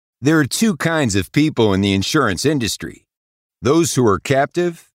There are two kinds of people in the insurance industry. Those who are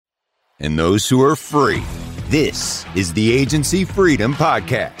captive and those who are free. This is the Agency Freedom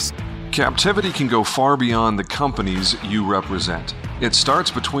Podcast. Captivity can go far beyond the companies you represent. It starts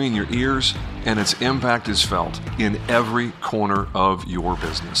between your ears, and its impact is felt in every corner of your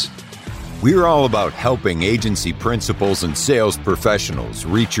business. We're all about helping agency principals and sales professionals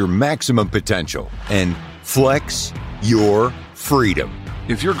reach your maximum potential and flex your freedom.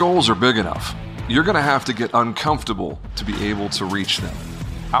 If your goals are big enough, you're going to have to get uncomfortable to be able to reach them.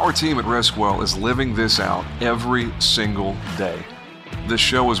 Our team at Riskwell is living this out every single day. This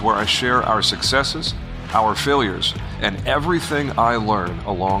show is where I share our successes, our failures, and everything I learn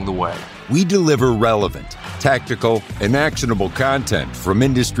along the way. We deliver relevant, tactical, and actionable content from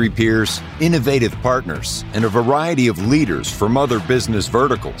industry peers, innovative partners, and a variety of leaders from other business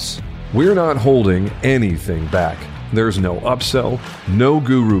verticals. We're not holding anything back. There's no upsell, no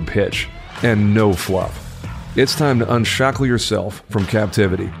guru pitch, and no fluff. It's time to unshackle yourself from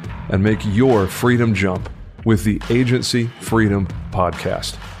captivity and make your freedom jump with the Agency Freedom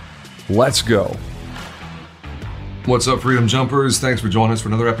Podcast. Let's go. What's up, Freedom Jumpers? Thanks for joining us for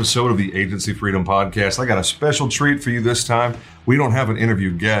another episode of the Agency Freedom Podcast. I got a special treat for you this time. We don't have an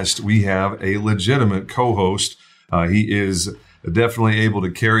interview guest. We have a legitimate co-host. He is definitely able to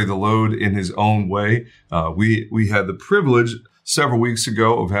carry the load in his own way. We had the privilege several weeks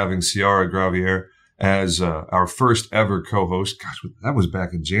ago of having Ciara Gravier as our first ever co-host. Gosh, that was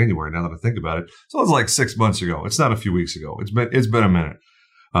back in January, now that I think about it. So it was like 6 months ago. It's not a few weeks ago. It's been a minute.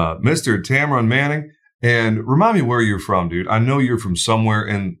 Mr. Tamron Manning, and remind me where you're from, dude. I know you're from somewhere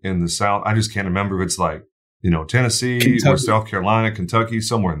in the South. I just can't remember if it's like, Tennessee, Kentucky, or South Carolina, Kentucky,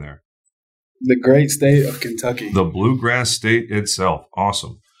 somewhere in there. The great state of Kentucky. The bluegrass state itself.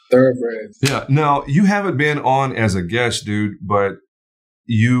 Awesome. Thoroughbreds. Yeah. Now, you haven't been on as a guest, dude, but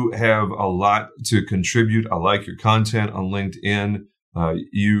you have a lot to contribute. I like your content on LinkedIn.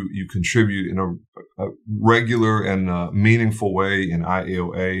 You contribute in a regular and meaningful way in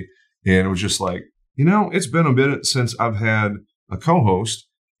IAOA. And it was just like, it's been a bit since I've had a co-host,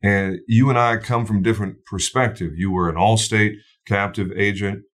 and you and I come from different perspective. You were an Allstate captive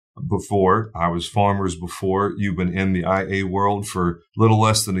agent before. I was Farmers before. You've been in the IA world for a little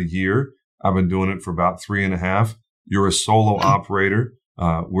less than a year. I've been doing it for about 3.5. You're a solo operator.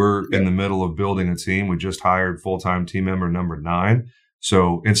 We're in the middle of building a team. We just hired full-time team member number 9.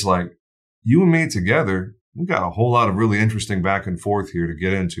 So it's like you and me together, we got a whole lot of really interesting back and forth here to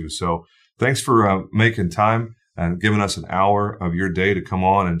get into. So thanks for making time and giving us an hour of your day to come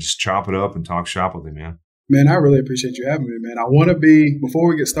on and just chop it up and talk shop with me, man. Man, I really appreciate you having me, man. Before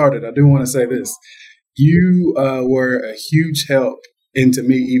we get started, I do want to say this. You were a huge help into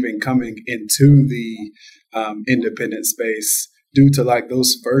me even coming into the independent space due to like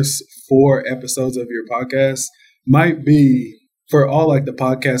those first 4 episodes of your podcast might be for all like the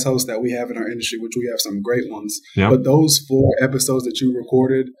podcast hosts that we have in our industry, which we have some great ones. Yep. But those 4 episodes that you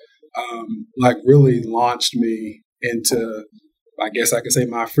recorded really launched me into, I guess I could say,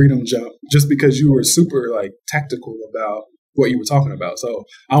 my freedom jump, just because you were super like tactical about what you were talking about. So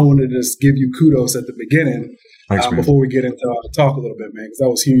I wanted to just give you kudos at the beginning. Thanks, before we get into talk a little bit, man, because that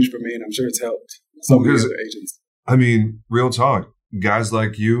was huge for me, and I'm sure it's helped so many other agents. I mean, real talk, guys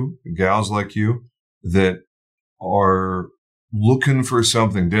like you, gals like you that are looking for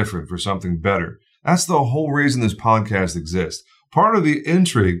something different, for something better. That's the whole reason this podcast exists. Part of the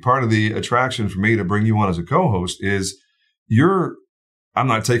intrigue, part of the attraction for me to bring you on as a co-host is I'm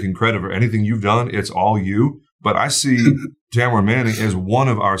not taking credit for anything you've done. It's all you. But I see Tamron Manning as one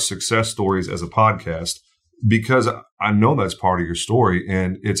of our success stories as a podcast because I know that's part of your story.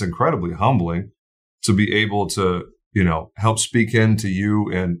 And it's incredibly humbling to be able to, help speak into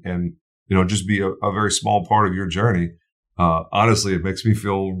you and just be a very small part of your journey. Honestly, it makes me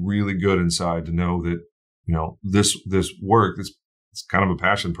feel really good inside to know that, this work, it's kind of a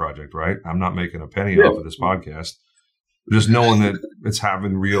passion project, right? I'm not making a penny off of this podcast. Just knowing that it's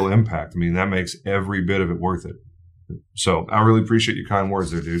having real impact. I mean, that makes every bit of it worth it. So I really appreciate your kind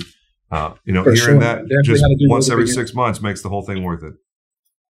words there, dude. Hearing that just once every 6 months makes the whole thing worth it.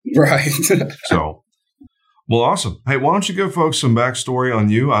 Right. So, well, awesome. Hey, why don't you give folks some backstory on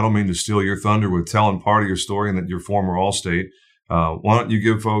you? I don't mean to steal your thunder with telling part of your story and that you're former Allstate. Why don't you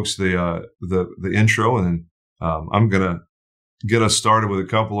give folks the intro, and then I'm going to get us started with a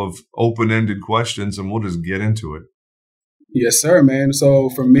couple of open-ended questions, and we'll just get into it. Yes, sir, man. So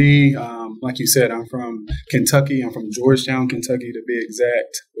for me, like you said, I'm from Kentucky. I'm from Georgetown, Kentucky, to be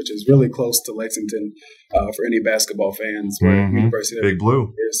exact, which is really close to Lexington for any basketball fans. Mm-hmm. University Big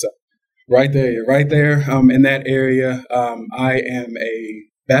Blue. Is, right there, in that area. I am a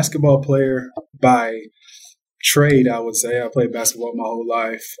basketball player by trade, I would say. I played basketball my whole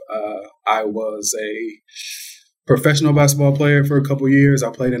life. I was a professional basketball player for a couple of years.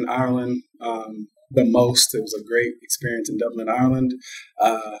 I played in Ireland the most. It was a great experience in Dublin, Ireland.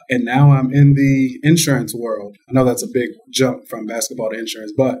 And now I'm in the insurance world. I know that's a big jump from basketball to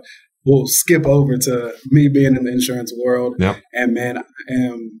insurance, but we'll skip over to me being in the insurance world. Yep. And, man, I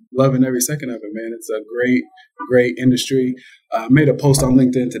am loving every second of it, man. It's a great, great industry. I made a post on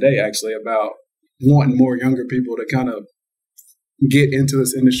LinkedIn today, actually, about wanting more younger people to kind of get into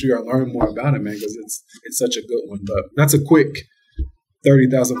this industry or learn more about it, man, because it's such a good one. But that's a quick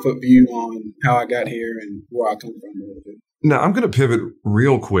 30,000-foot view on how I got here and where I come from a little bit. Now, I'm going to pivot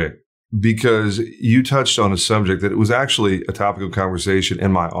real quick because you touched on a subject that it was actually a topic of conversation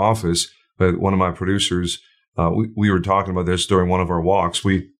in my office. But one of my producers, we were talking about this during one of our walks.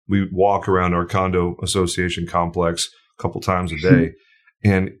 We walk around our condo association complex a couple times a day.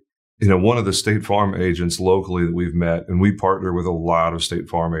 And, one of the State Farm agents locally that we've met, and we partner with a lot of State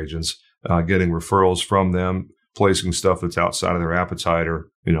Farm agents, getting referrals from them, placing stuff that's outside of their appetite or,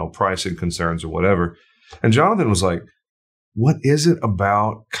 pricing concerns or whatever. And Jonathan was like, what is it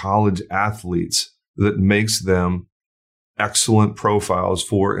about college athletes that makes them excellent profiles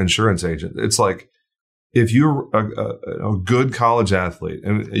for insurance agent? It's like, if you're a good college athlete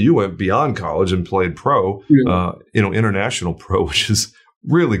and you went beyond college and played pro, international pro, which is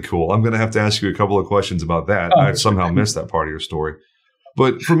really cool. I'm going to have to ask you a couple of questions about that. I somehow missed that part of your story.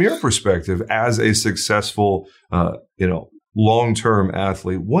 But from your perspective, as a successful, long-term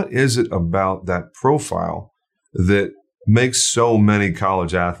athlete, what is it about that profile that makes so many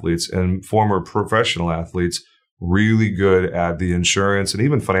college athletes and former professional athletes really good at the insurance and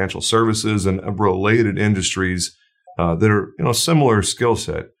even financial services and related industries that are, similar skill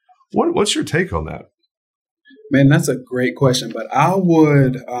set? What's your take on that? Man, that's a great question. But I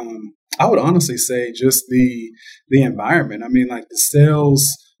would honestly say just the environment. I mean, like the sales,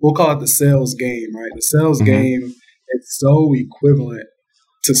 we'll call it the sales game, right? The sales game, it's so equivalent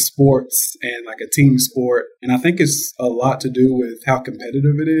to sports and like a team sport. And I think it's a lot to do with how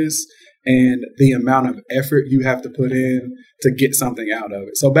competitive it is and the amount of effort you have to put in to get something out of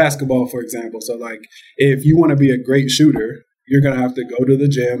it. So basketball, for example. So like if you want to be a great shooter, you're going to have to go to the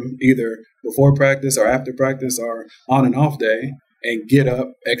gym either before practice or after practice or on and off day and get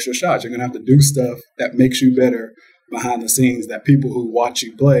up extra shots. You're going to have to do stuff that makes you better behind the scenes that people who watch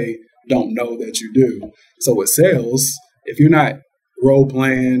you play don't know that you do. So with sales, if you're not role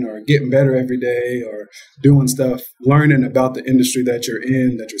playing or getting better every day or doing stuff, learning about the industry that you're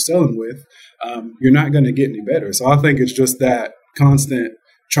in, that you're selling with, you're not going to get any better. So I think it's just that constant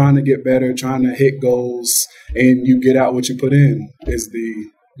trying to get better, trying to hit goals, and you get out what you put in is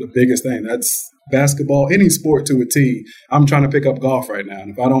the biggest thing. That's basketball, any sport to a T. I'm trying to pick up golf right now.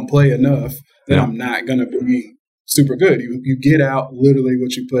 And if I don't play enough, then I'm not going to be super good. You get out literally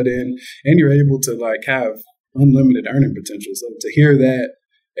what you put in, and you're able to like have unlimited earning potential. So to hear that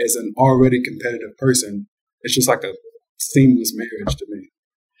as an already competitive person, it's just like a seamless marriage to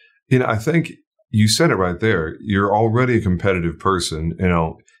me. I think you said it right there. You're already a competitive person.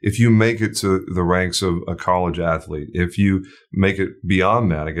 If you make it to the ranks of a college athlete, if you make it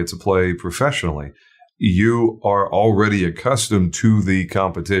beyond that and get to play professionally, you are already accustomed to the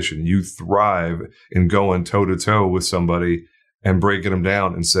competition. You thrive in going toe to toe with somebody and breaking them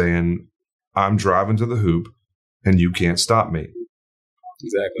down and saying, I'm driving to the hoop and you can't stop me.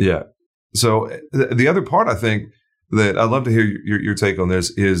 Exactly. Yeah. So the other part, I think, that I'd love to hear your take on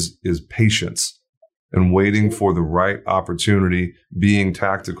this is patience and waiting for the right opportunity, being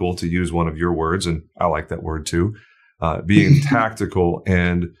tactical, to use one of your words, and I like that word too, being tactical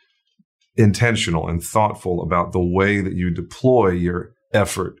and intentional and thoughtful about the way that you deploy your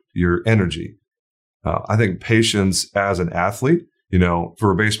effort, your energy. I think patience as an athlete,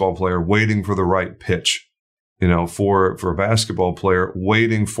 for a baseball player, waiting for the right pitch. For a basketball player,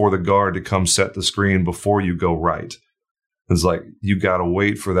 waiting for the guard to come set the screen before you go right. It's like you got to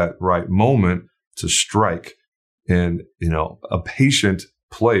wait for that right moment to strike. And, a patient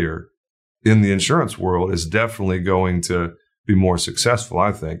player in the insurance world is definitely going to be more successful,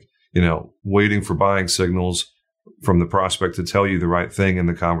 I think. Waiting for buying signals from the prospect to tell you the right thing in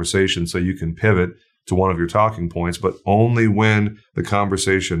the conversation so you can pivot to one of your talking points, but only when the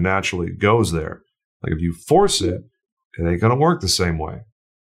conversation naturally goes there. Like if you force it, it ain't going to work the same way.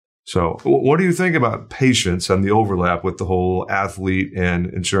 So what do you think about patience and the overlap with the whole athlete and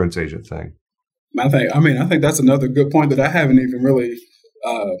insurance agent thing? I think that's another good point that I haven't even really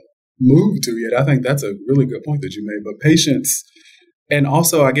moved to yet. I think that's a really good point that you made. But patience, and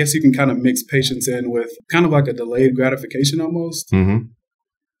also I guess you can kind of mix patience in with kind of like a delayed gratification almost. Mm-hmm.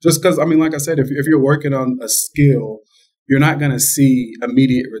 Just because, I mean, like I said, if you're working on a skill, you're not going to see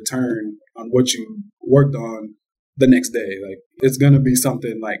immediate return on what you worked on the next day. Like, it's going to be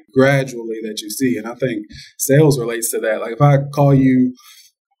something like gradually that you see. And I think sales relates to that. Like, if I call you,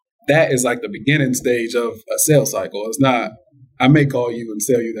 that is like the beginning stage of a sales cycle. It's not, I may call you and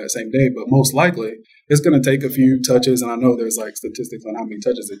sell you that same day, but most likely it's going to take a few touches. And I know there's like statistics on how many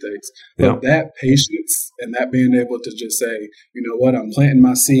touches it takes. But that patience and that being able to just say, you know what, I'm planting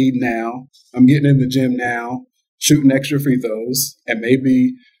my seed now. I'm getting in the gym now, shooting extra free throws, and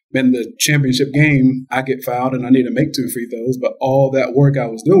maybe in the championship game, I get fouled and I need to make 2 free throws. But all that work I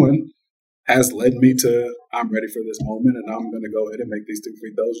was doing has led me to, I'm ready for this moment, and I'm going to go ahead and make these 2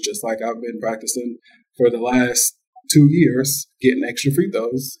 free throws, just like I've been practicing for the last 2 years, getting extra free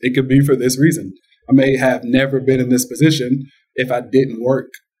throws. It could be for this reason. I may have never been in this position if I didn't work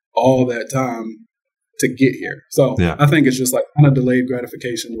all that time to get here. So I think it's just like kind of delayed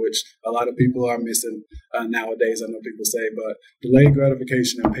gratification, which a lot of people are missing nowadays. I know people say, but delayed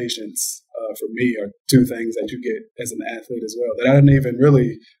gratification and patience for me are 2 things that you get as an athlete as well that I didn't even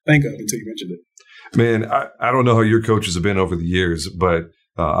really think of until you mentioned it. Man, I don't know how your coaches have been over the years, but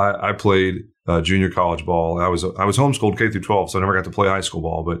I played junior college ball. I was homeschooled K through 12, so I never got to play high school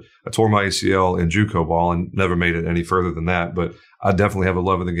ball, but I tore my ACL in JUCO ball and never made it any further than that. But I definitely have a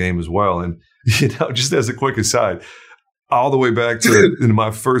love of the game as well. And, you know, just as a quick aside, all the way back to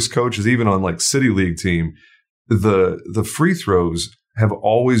my first coaches, even on like City League team, the free throws have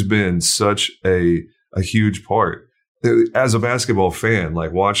always been such a huge part. As a basketball fan,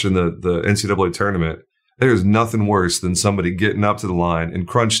 like watching the NCAA tournament, there's nothing worse than somebody getting up to the line in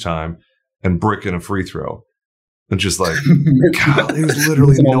crunch time and bricking a free throw. And just like, God, there's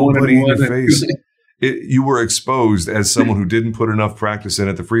literally nobody in your face. You were exposed as someone who didn't put enough practice in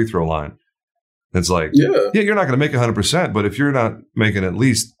at the free throw line. It's like, yeah, you're not going to make 100%, but if you're not making at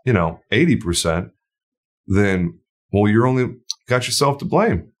least, 80%, then, well, you're only got yourself to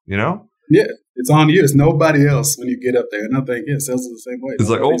blame, Yeah, it's on you. It's nobody else when you get up there. And I think, sales is the same way. It's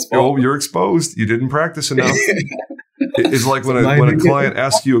like, oh, you're exposed. You didn't practice enough. It's like when a client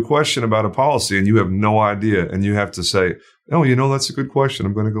asks you a question about a policy and you have no idea and you have to say, oh, that's a good question.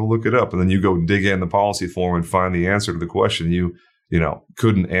 I'm going to go look it up. And then you go dig in the policy form and find the answer to the question you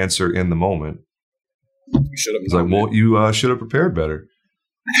couldn't answer in the moment. You should have. It's like, well, you should have prepared better.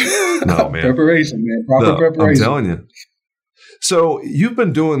 No, man. Preparation, man. Proper preparation. I'm telling you. So you've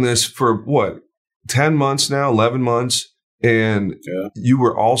been doing this for what, 10 months now, 11 months, and you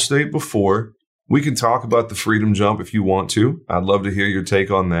were All-State before. We can talk about the Freedom Jump if you want to. I'd love to hear your take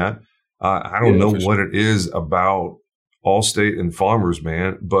on that. I don't know what it is about All-State and Farmers,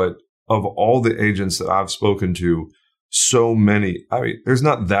 man, but of all the agents that I've spoken to, so many. I mean, there's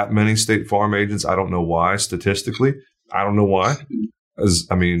not that many State Farm agents. I don't know why, statistically. I don't know why.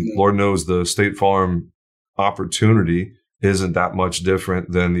 Lord knows the State Farm opportunity isn't that much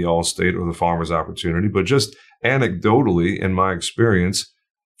different than the All-State or the Farmers opportunity. But just anecdotally, in my experience,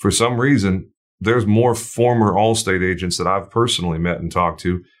 for some reason, there's more former All-State agents that I've personally met and talked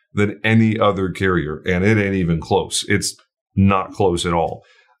to than any other carrier. And it ain't even close. It's not close at all.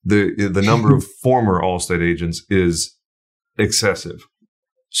 The number of former All-State agents is excessive.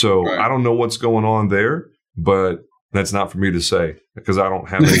 So I don't know what's going on there, but that's not for me to say because I don't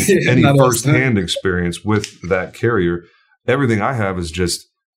have any firsthand experience with that carrier. Everything I have is just,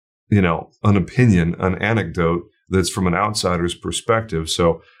 an opinion, an anecdote that's from an outsider's perspective.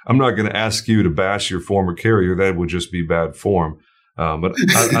 So I'm not going to ask you to bash your former carrier. That would just be bad form. But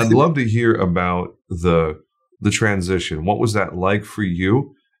I'd love to hear about the transition. What was that like for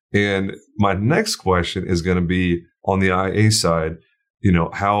you? And my next question is going to be on the IA side.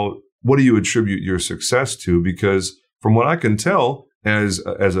 What do you attribute your success to? Because from what I can tell, as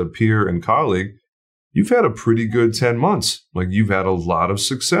a peer and colleague, you've had a pretty good 10 months. Like you've had a lot of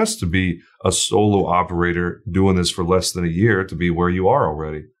success to be a solo operator doing this for less than a year to be where you are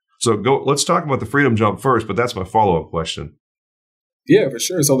already. So let's talk about the Freedom Jump first, but that's my follow-up question. Yeah, for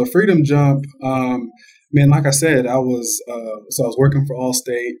sure. So the Freedom Jump, like I said, I was working for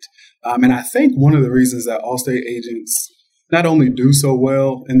Allstate. And I think one of the reasons that Allstate agents not only do so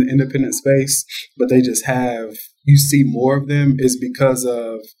well in the independent space, but they just you see more of them is because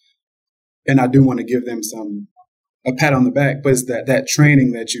of, and I do want to give them a pat on the back, but it's that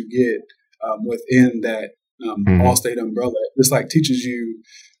training that you get within that Allstate umbrella. Just like teaches you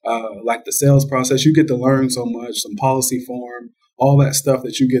like the sales process. You get to learn so much, some policy form, all that stuff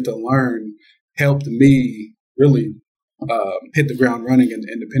that you get to learn helped me really hit the ground running in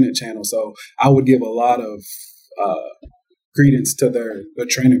the independent channel. So I would give a lot of credence to their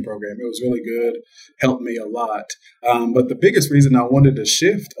training program. It was really good, helped me a lot. But the biggest reason I wanted to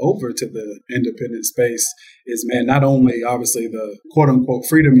shift over to the independent space is, man, not only obviously the quote unquote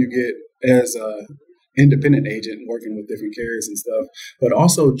freedom you get as a independent agent working with different carriers and stuff, but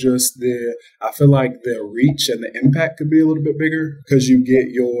also just I feel like the reach and the impact could be a little bit bigger because you get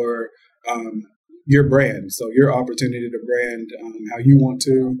your brand. So your opportunity to brand how you want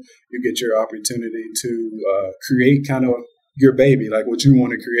to, you get your opportunity to create kind of your baby, like what you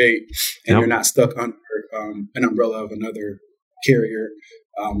want to create, and you're not stuck under an umbrella of another carrier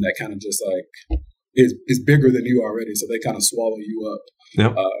that kind of just like is bigger than you already. So they kind of swallow you up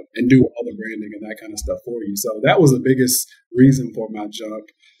and do all the branding and that kind of stuff for you. So that was the biggest reason for my jump.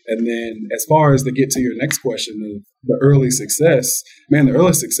 And then as far as to get to your next question of the early success, man, the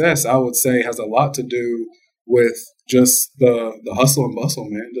early success, I would say, has a lot to do with just the hustle and bustle,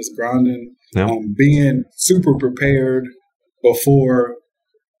 man, just grinding, being super prepared before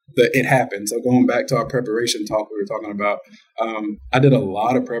it happened. So going back to our preparation talk we were talking about, I did a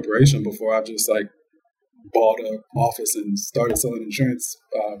lot of preparation before I just like bought an office and started selling insurance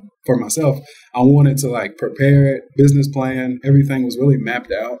for myself. I wanted to like prepare it, business plan, everything was really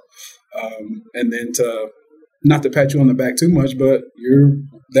mapped out. And then not to pat you on the back too much, but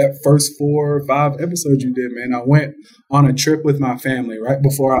that first 4 or 5 episodes you did, man, I went on a trip with my family right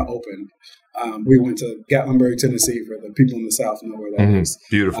before I opened. We went to Gatlinburg, Tennessee, for the people in the South know where that is.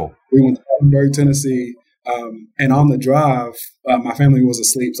 Beautiful. We went to Gatlinburg, Tennessee. And on the drive, my family was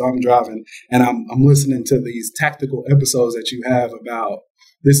asleep, so I'm driving, and I'm listening to these tactical episodes that you have about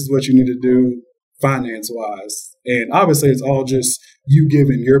this is what you need to do finance-wise. And obviously, it's all just you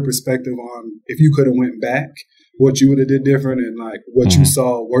giving your perspective on if you could have went back, what you would have did different, and like what you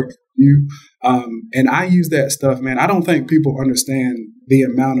saw work for you. And I use that stuff, man. I don't think people understand the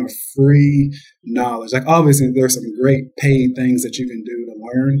amount of free knowledge. Like obviously there's some great paid things that you can do to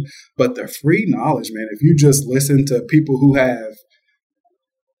learn, but the free knowledge, man, if you just listen to people who have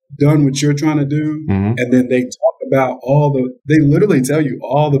done what you're trying to do, and then they talk about they literally tell you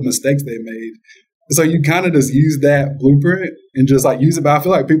all the mistakes they made. So you kind of just use that blueprint and just like use it. But I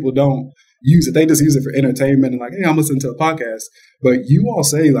feel like people don't use it. They just use it for entertainment and like, hey, I'm listening to a podcast. But you all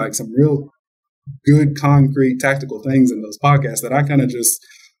say like some real good, concrete, tactical things in those podcasts that I kind of just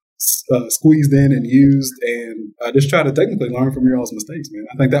squeezed in and used and just try to technically learn from your all's mistakes, man.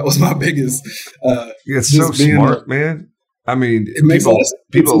 I think that was my biggest. It's so smart, man. I mean,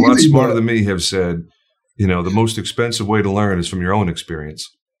 people a lot smarter than me have said, the most expensive way to learn is from your own experience.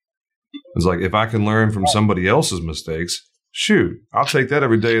 It's like, if I can learn from somebody else's mistakes, shoot, I'll take that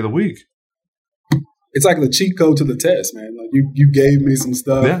every day of the week. It's like the cheat code to the test, man. Like you gave me some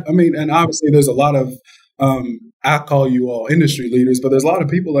stuff. Yeah. I mean, and obviously there's a lot of, I call you all industry leaders, but there's a lot of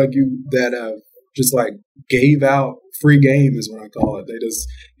people like you that just like gave out free game is what I call it. They just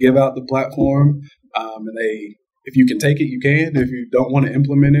give out the platform, and if you can take it, you can. If you don't want to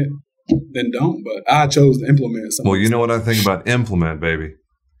implement it, then don't. But I chose to implement something. Well, you know what I think about implement, baby.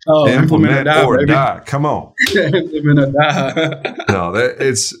 Oh, implement or die. Come on. Implement or die. No,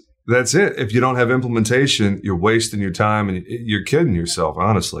 that's it. If you don't have implementation, you're wasting your time and you're kidding yourself,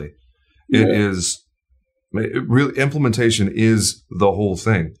 honestly. Implementation is the whole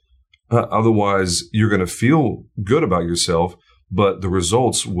thing. Otherwise, you're going to feel good about yourself, but the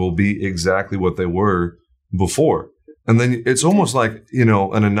results will be exactly what they were before. And then it's almost like,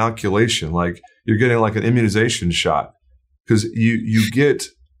 an inoculation, like you're getting like an immunization shot because you get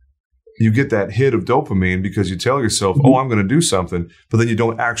that hit of dopamine because you tell yourself, oh, I'm going to do something, but then you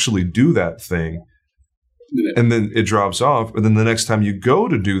don't actually do that thing. And then it drops off. And then the next time you go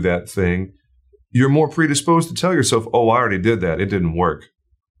to do that thing, you're more predisposed to tell yourself, oh, I already did that. It didn't work.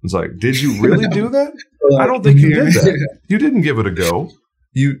 It's like, did you really do that? I don't think you did that. You didn't give it a go.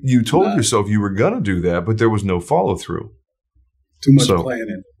 You told yourself you were going to do that, but there was no follow through. Too much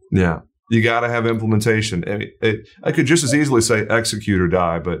planning. Yeah. You got to have implementation. I could just as easily say execute or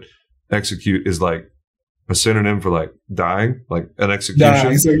die, but execute is like a synonym for like dying, like an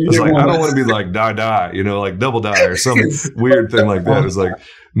execution. So it's like, I don't want to be like die, like double die or some weird thing like that. It's like,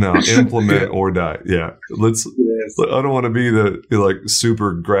 no, implement or die. Yeah. I don't want to be the like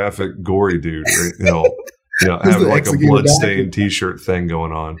super graphic, gory dude, or, have like a bloodstained t-shirt thing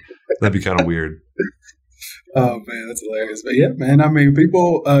going on. That'd be kind of weird. Oh man, that's hilarious. But yeah, man, I mean,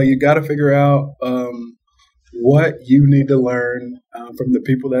 people, you got to figure out what you need to learn from the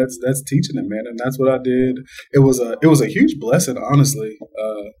people that's teaching it, man. And that's what I did. It was a huge blessing, honestly,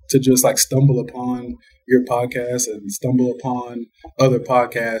 to just like stumble upon your podcast and stumble upon other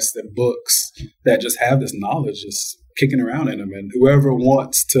podcasts and books that just have this knowledge just kicking around in them. And whoever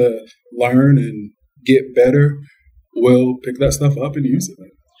wants to learn and get better, will pick that stuff up and use it.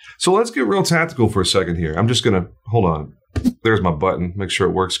 So let's get real tactical for a second here. I'm just going to hold on. There's my button. Make sure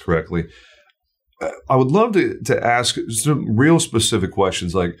it works correctly. I would love to ask some real specific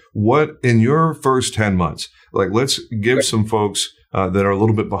questions, like what in your first 10 months, like let's give some folks that are a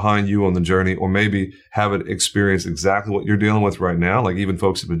little bit behind you on the journey, or maybe haven't experienced exactly what you're dealing with right now. Like even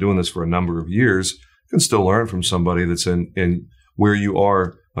folks who have been doing this for a number of years can still learn from somebody that's in where you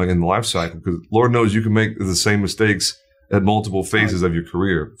are in the life cycle, because Lord knows you can make the same mistakes at multiple phases of your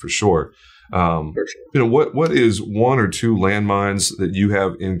career for sure. What is one or two landmines that you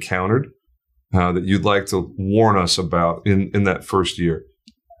have encountered that you'd like to warn us about in that first year?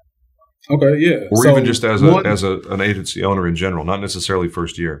 Okay, yeah. Or even just as an agency owner in general, not necessarily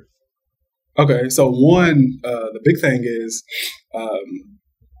first year. Okay, so one, the big thing is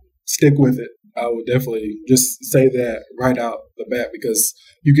stick with it. I would definitely just say that right out the bat, because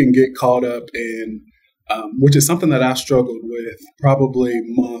you can get caught up in, which is something that I struggled with probably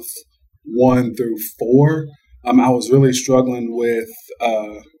month 1 through 4. I was really struggling with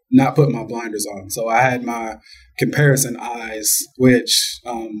not putting my blinders on. So I had my comparison eyes, which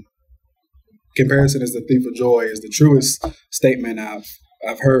comparison is the thief of joy is the truest statement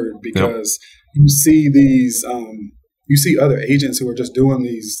I've heard, because you see these you see other agents who are just doing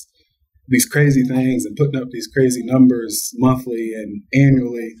these crazy things and putting up these crazy numbers monthly and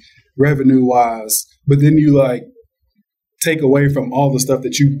annually revenue wise, but then you like take away from all the stuff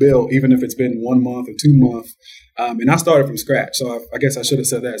that you built, even if it's been 1 month or 2 months. And I started from scratch. So I guess I should have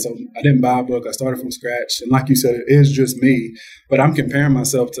said that. So I didn't buy a book. I started from scratch. And like you said, it is just me, but I'm comparing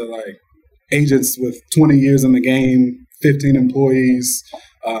myself to like agents with 20 years in the game, 15 employees,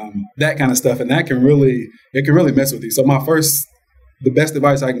 that kind of stuff. And it can really mess with you. So the best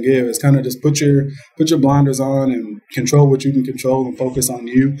advice I can give is kind of just put your blinders on and control what you can control and focus on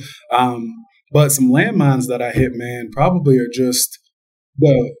you. But some landmines that I hit, man, probably are just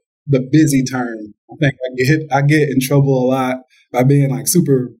the busy term. I think I get in trouble a lot by being like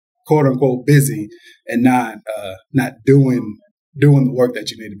super quote unquote busy and not doing the work that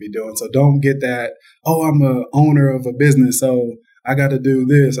you need to be doing. So don't get that, oh, I'm a owner of a business, so I got to do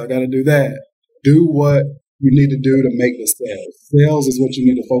this, I got to do that. Do what you need to do to make the sales. Sales is what you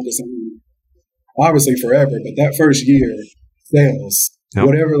need to focus on, obviously forever, but that first year, sales. Yep.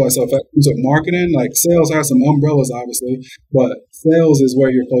 Whatever, like, so if it comes to marketing, like sales has some umbrellas, obviously, but sales is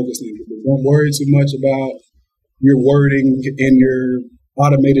where you're focusing. Don't worry too much about your wording in your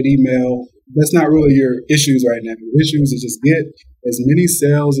automated email. That's not really your issues right now. Your issues is just get as many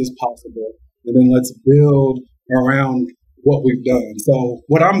sales as possible, and then let's build around what we've done. So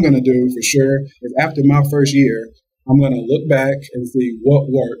what I'm going to do for sure is after my first year, I'm going to look back and see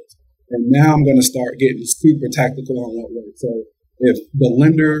what worked, and now I'm going to start getting super tactical on what worked. So if the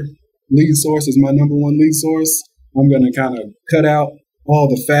lender lead source is my number one lead source, I'm going to kind of cut out all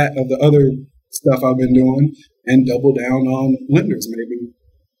the fat of the other stuff I've been doing and double down on lenders. Maybe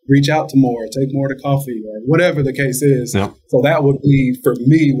reach out to more, take more to coffee, or whatever the case is. Yep. So that would be, for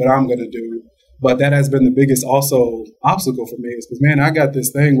me, what I'm going to do. But that has been the biggest also obstacle for me is because, man, I got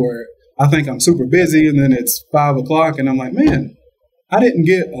this thing where I think I'm super busy and then it's 5 o'clock and I'm like, man, I didn't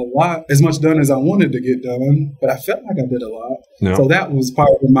get as much done as I wanted to get done, but I felt like I did a lot. Yeah. So that was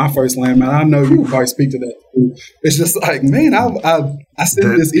part of my first landmine. I know you can probably speak to that too. It's just like, man, I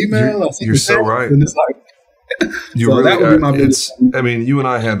sent this email. You're so right. And it's like, that would be my biggest. I mean, you and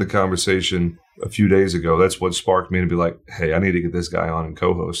I had the conversation a few days ago. That's what sparked me to be like, hey, I need to get this guy on and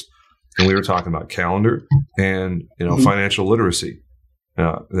co-host. And we were talking about calendar and, financial literacy.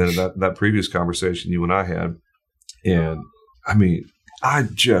 That previous conversation you and I had. And I mean,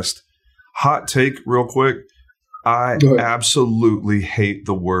 hot take real quick. I absolutely hate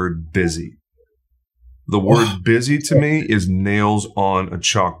the word busy. The word busy to me is nails on a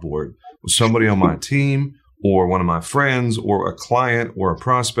chalkboard. With somebody on my team or one of my friends or a client or a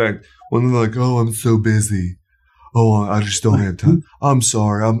prospect, when they're like, oh, I'm so busy. Oh, I just don't have time. I'm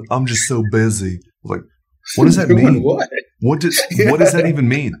sorry. I'm just so busy. Like, what does that mean? What does that even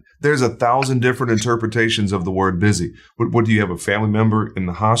mean? There's 1,000 different interpretations of the word busy. What do you have, a family member in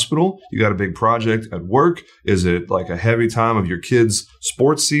the hospital? You got a big project at work? Is it like a heavy time of your kids'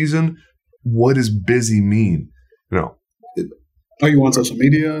 sports season? What does busy mean? Are you on social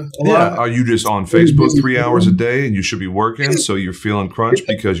media a lot? Are you just on Facebook 3 hours a day and you should be working, so you're feeling crunched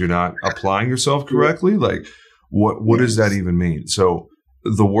because you're not applying yourself correctly? Like, what does that even mean? So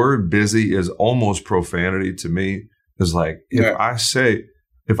the word busy is almost profanity to me. It's like,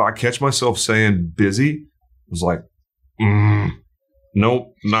 if I catch myself saying busy, it's like,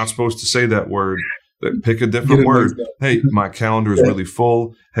 nope, not supposed to say that word. Pick a different word. Hey, my calendar is really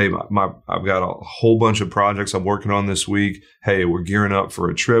full. Hey, I've got a whole bunch of projects I'm working on this week. Hey, we're gearing up for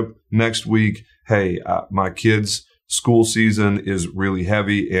a trip next week. Hey, my kids' school season is really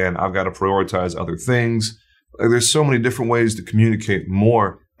heavy and I've got to prioritize other things. There's so many different ways to communicate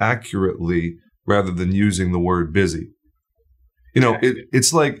more accurately rather than using the word busy.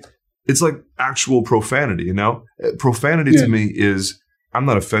 It's like actual profanity, Profanity to me is, I'm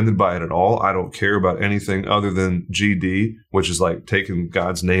not offended by it at all. I don't care about anything other than GD, which is like taking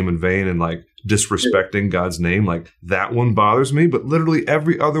God's name in vain and like disrespecting God's name. Like that one bothers me, but literally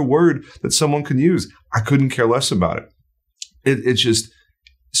every other word that someone can use, I couldn't care less about it. It just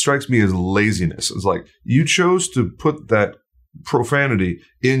strikes me as laziness. It's like you chose to put that profanity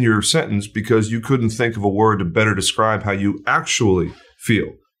in your sentence because you couldn't think of a word to better describe how you actually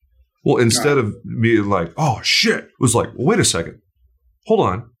feel. Well, instead of being like, oh shit, it was like, well, wait a second. Hold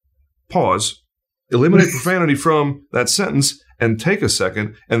on, pause, eliminate profanity from that sentence and take a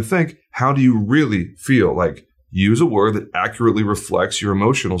second and think, how do you really feel? Like, use a word that accurately reflects your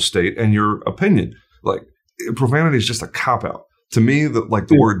emotional state and your opinion. Like, profanity is just a cop-out. To me,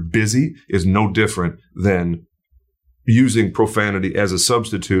 the word busy is no different than using profanity as a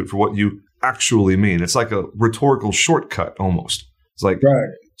substitute for what you actually mean. It's like a rhetorical shortcut almost. It's like,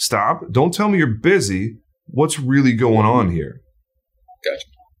 stop, don't tell me you're busy. What's really going on here? Gotcha.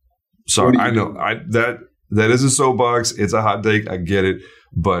 Sorry, I know that is a soapbox. It's a hot take. I get it.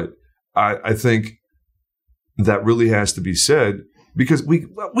 But I think that really has to be said because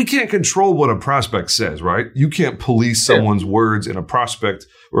we can't control what a prospect says, right? You can't police someone's words in a prospect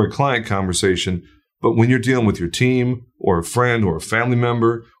or a client conversation. But when you're dealing with your team or a friend or a family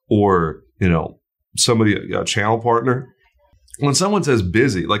member or, somebody, a channel partner, when someone says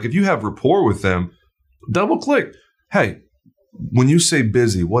busy, like if you have rapport with them, double click. Hey, when you say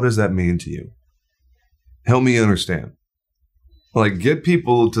busy, what does that mean to you? Help me understand. Like, get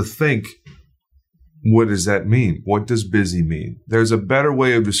people to think, what does that mean? What does busy mean? There's a better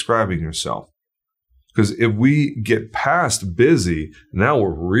way of describing yourself. Because if we get past busy, now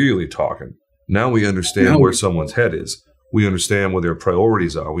we're really talking. Now we understand where someone's head is. We understand what their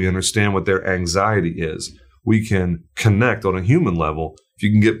priorities are. We understand what their anxiety is. We can connect on a human level. If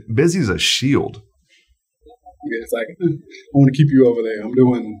you can get busy as a shield. Yeah, it's like, I want to keep you over there. I'm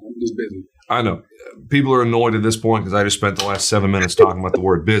just busy. I know. People are annoyed at this point because I just spent the last 7 minutes talking about the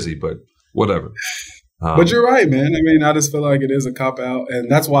word busy, but whatever. But you're right, man. I mean, I just feel like it is a cop-out.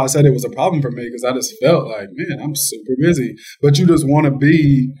 And that's why I said it was a problem for me because I just felt like, man, I'm super busy. But you just want to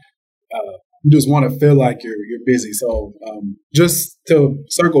be, you just want to feel like you're busy. So just to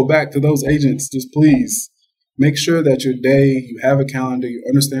circle back to those agents, just please make sure that your day, you have a calendar, you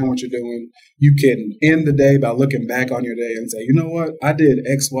understand what you're doing. You can end the day by looking back on your day and say, you know what, I did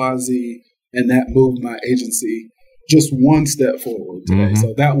X, Y, Z, and that moved my agency just one step forward today. Mm-hmm.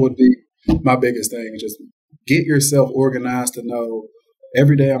 So that would be my biggest thing. Just get yourself organized to know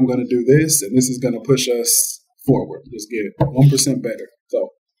every day I'm going to do this, and this is going to push us forward. Just get 1% better. So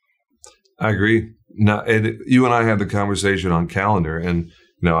I agree. Now, you and I had the conversation on calendar, and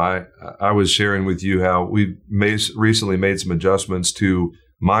I was sharing with you how we recently made some adjustments to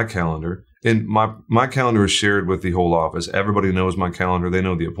my calendar. And my calendar is shared with the whole office. Everybody knows my calendar. They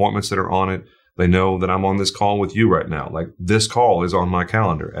know the appointments that are on it. They know that I'm on this call with you right now. Like, this call is on my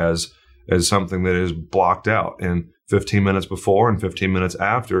calendar as something that is blocked out. And 15 minutes before and 15 minutes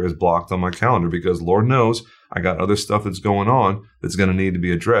after is blocked on my calendar because Lord knows I got other stuff that's going on that's going to need to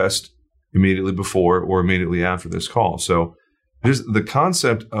be addressed immediately before or immediately after this call. So just the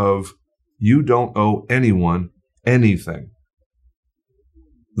concept of you don't owe anyone anything.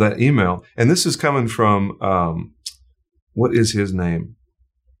 That email, and this is coming from, what is his name?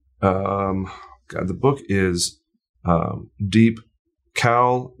 The book is Deep.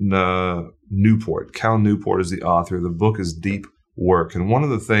 Cal Newport. Cal Newport is the author. The book is Deep Work. And one of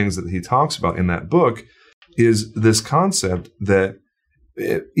the things that he talks about in that book is this concept that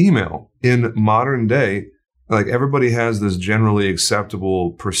email in modern day, like everybody has this generally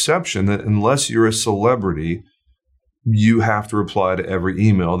acceptable perception that unless you're a celebrity, you have to reply to every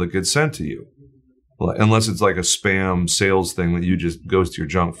email that gets sent to you. Unless it's like a spam sales thing that you just goes to your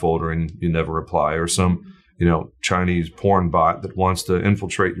junk folder and you never reply, or some, Chinese porn bot that wants to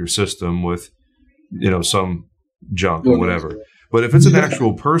infiltrate your system with, some junk or whatever. But if it's an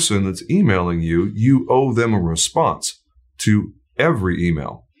actual person that's emailing you, you owe them a response to every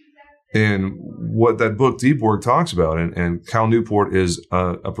email. And what that book Deep Work talks about, and Cal Newport is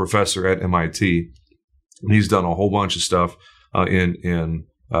a professor at MIT. And he's done a whole bunch of stuff in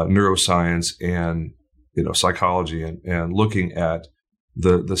neuroscience and psychology and looking at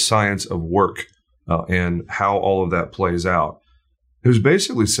the science of work and how all of that plays out. It was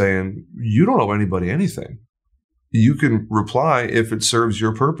basically saying, you don't owe anybody anything. You can reply if it serves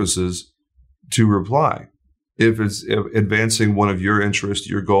your purposes to reply. If it's advancing one of your interests,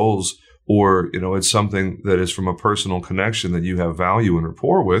 your goals, or it's something that is from a personal connection that you have value and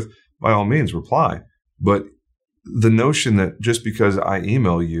rapport with, by all means, reply. But the notion that just because I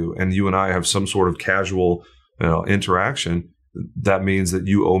email you and you and I have some sort of casual interaction, that means that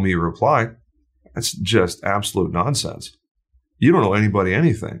you owe me a reply, that's just absolute nonsense. You don't owe anybody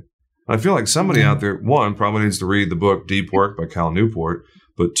anything. I feel like somebody out there, one, probably needs to read the book Deep Work by Cal Newport,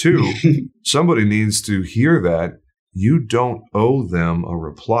 but two, somebody needs to hear that you don't owe them a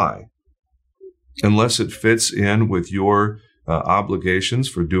reply unless it fits in with your obligations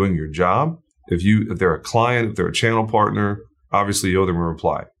for doing your job. If they're a client, if they're a channel partner, obviously you owe them a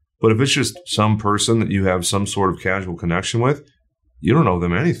reply. But if it's just some person that you have some sort of casual connection with, you don't owe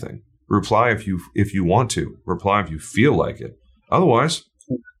them anything. Reply if you want to. Reply if you feel like it. Otherwise,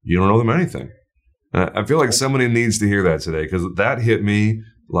 you don't owe them anything. I feel like somebody needs to hear that today, because that hit me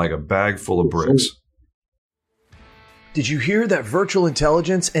like a bag full of bricks. Did you hear that virtual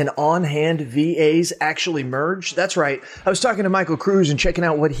intelligence and on-hand VAs actually merged? That's right. I was talking to Michael Cruz and checking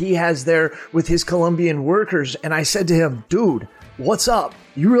out what he has there with his Colombian workers. And I said to him, dude, what's up?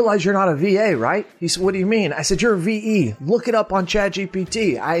 You realize you're not a VA, right? He said, what do you mean? I said, you're a VE. Look it up on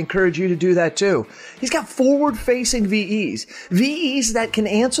ChatGPT. I encourage you to do that too. He's got forward-facing VEs. VEs that can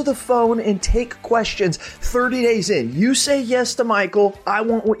answer the phone and take questions 30 days in. You say yes to Michael, I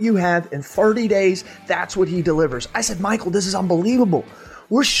want what you have. In 30 days, that's what he delivers. I said, Michael, this is unbelievable.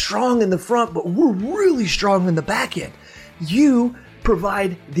 We're strong in the front, but we're really strong in the back end. You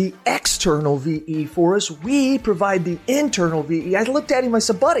provide the external VE for us. We provide the internal VE. I looked at him, I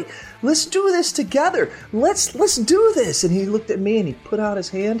said, buddy, let's do this together. Let's do this. And he looked at me and he put out his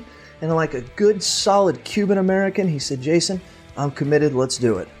hand, and like a good, solid Cuban American, he said, Jason, I'm committed. Let's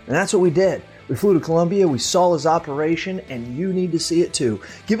do it. And that's what we did. We flew to Colombia. We saw his operation, and you need to see it too.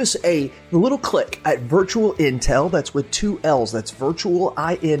 Give us a little click at Virtual Intel. That's with 2 L's. That's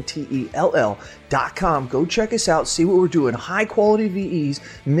virtualintell.com. Go check us out. See what we're doing. High quality VEs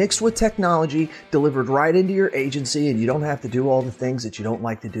mixed with technology delivered right into your agency, and you don't have to do all the things that you don't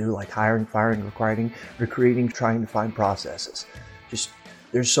like to do, like hiring, firing, recruiting, trying to find processes. Just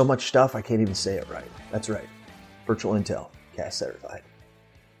there's so much stuff I can't even say it right. That's right. Virtual Intel, CAS certified.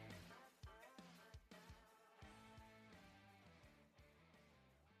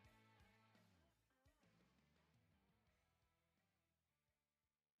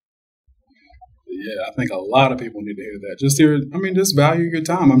 Yeah, I think a lot of people need to hear that. Just value your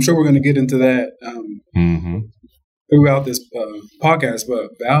time. I'm sure we're going to get into that throughout this podcast,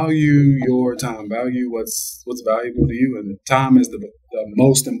 but value your time. Value what's valuable to you, and time is the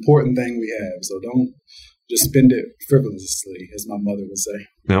most important thing we have. So don't just spend it frivolously, as my mother would say.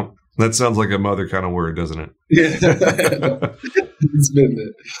 No, that sounds like a mother kind of word, doesn't it? Yeah, spend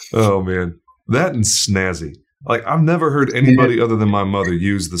it. Oh man, that and snazzy. Like, I've never heard anybody other than my mother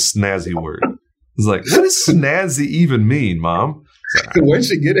use the snazzy word. It's like, what does snazzy even mean, Mom? Where'd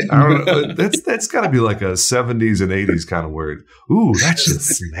she get it? I don't know. That's got to be like a 70s and 80s kind of word. Ooh, that's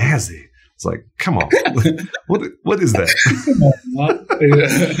just snazzy. It's like, come on. What is that?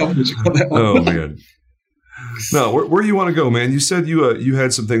 Oh, man. No, where you want to go, man? You said you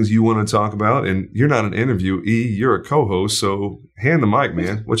had some things you want to talk about, and you're not an interviewee. You're a co-host, so hand the mic,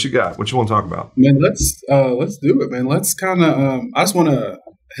 man. What you got? What you want to talk about? Man, let's do it, man. Let's kind of I just want to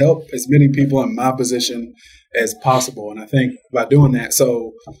help as many people in my position as possible. And I think by doing that,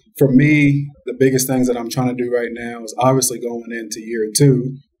 so for me, the biggest things that I'm trying to do right now is obviously going into year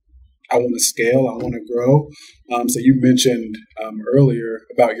 2. I want to scale. I want to grow. So you mentioned earlier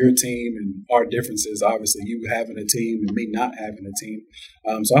about your team and our differences, obviously you having a team and me not having a team.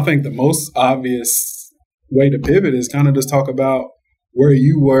 So I think the most obvious way to pivot is kind of just talk about where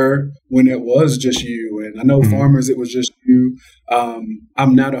you were when it was just you. And I know Farmers, it was just you.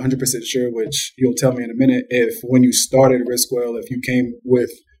 I'm not 100% sure, which you'll tell me in a minute, if when you started Riskwell, if you came with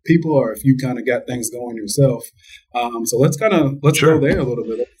people or if you kind of got things going yourself. So let's go there a little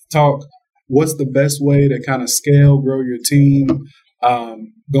bit. Let's talk what's the best way to kind of scale, grow your team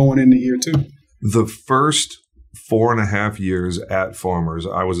going into year 2. The first 4.5 years at Farmers,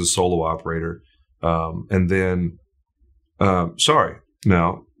 I was a solo operator. And then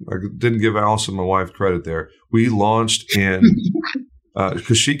no, I didn't give Allison, my wife, credit there. We launched in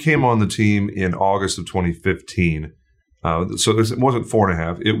because she came on the team in August of 2015. So it wasn't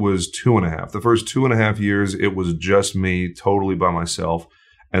 4.5; it was 2.5. The first 2.5 years, it was just me, totally by myself.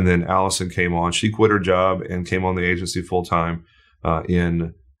 And then Allison came on. She quit her job and came on the agency full time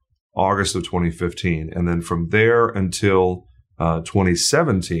in August of 2015. And then from there until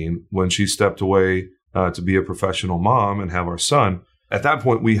 2017, when she stepped away to be a professional mom and have our son, at that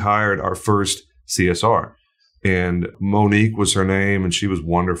point, we hired our first CSR. And Monique was her name, and she was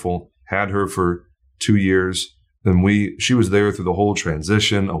wonderful. Had her for 2 years. And she was there through the whole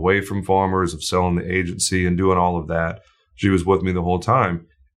transition away from Farmers, of selling the agency and doing all of that. She was with me the whole time.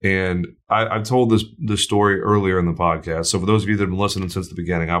 And I've told this story earlier in the podcast. So for those of you that have been listening since the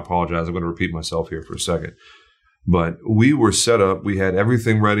beginning, I apologize. I'm going to repeat myself here for a second. But we were set up. We had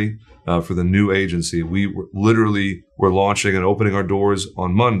everything ready for the new agency. We were launching and opening our doors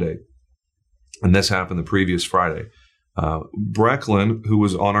on Monday. And this happened the previous Friday. Brecklin, who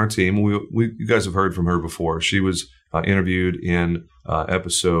was on our team, you guys have heard from her before. She was interviewed in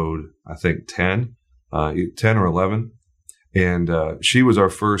episode, I think, 10 or 11. And she was our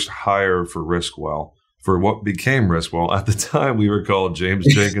first hire for Riskwell, for what became Riskwell. At the time, we were called James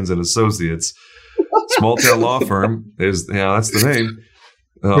Jenkins and Associates. Small town law firm that's the name.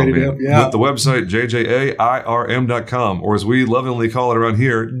 Oh, man. Yeah. With the website, jjairm.com, or as we lovingly call it around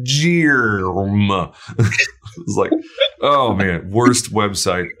here, JIRM. It's like, oh, man, worst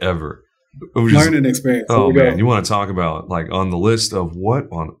website ever. Learning experience. Oh, man, you want to talk about, like, on the list of what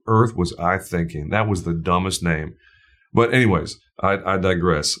on earth was I thinking? That was the dumbest name. But anyways, I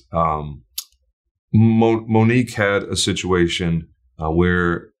digress. Monique had a situation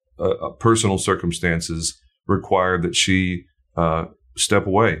where personal circumstances required that she step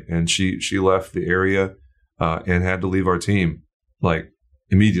away, and she left the area and had to leave our team like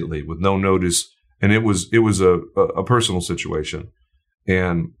immediately with no notice. And it was a personal situation,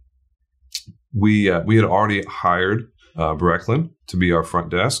 and we had already hired Brecklin to be our front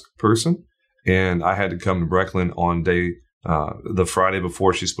desk person. And I had to come to Brecklin on the Friday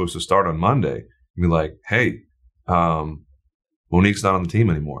before she's supposed to start on Monday and be like, hey, Monique's not on the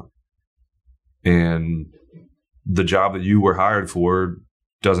team anymore. And the job that you were hired for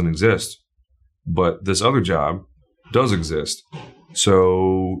doesn't exist. But this other job does exist.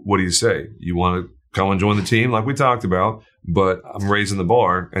 So what do you say? You want to come and join the team like we talked about, but I'm raising the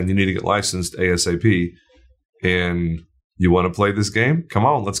bar and you need to get licensed ASAP. And you want to play this game? Come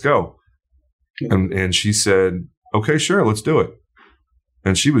on, let's go. And she said, okay, sure, let's do it.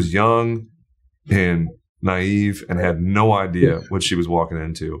 And she was young and naive and had no idea what she was walking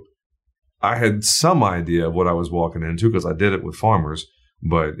into. I had some idea of what I was walking into because I did it with Farmers,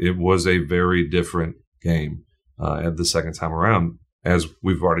 but it was a very different game at the second time around, as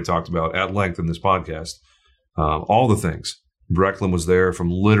we've already talked about at length in this podcast. All the things. Brecklin was there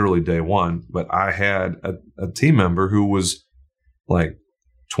from literally day one, but I had a team member who was like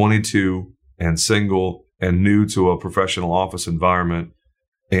 22 and single and new to a professional office environment.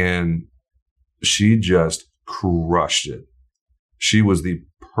 And she just crushed it. She was the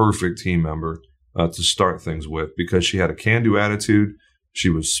perfect team member to start things with because she had a can-do attitude. She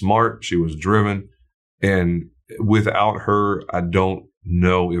was smart. She was driven. And without her, I don't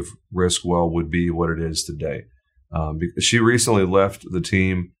know if Riskwell would be what it is today. Because she recently left the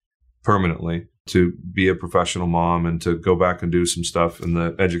team permanently to be a professional mom and to go back and do some stuff in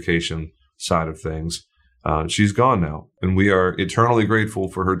the education side of things. She's gone now, and we are eternally grateful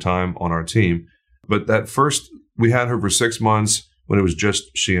for her time on our team. But that first, we had her for 6 months when it was just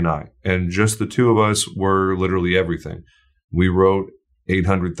she and I, and just the two of us were literally everything. We wrote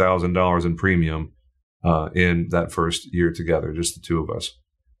 $800,000 in premium in that first year together, just the two of us.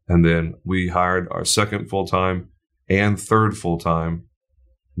 And then we hired our second full-time and third full-time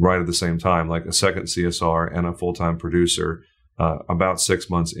right at the same time, like a second CSR and a full-time producer about 6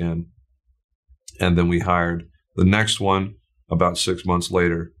 months in. And then we hired the next one about 6 months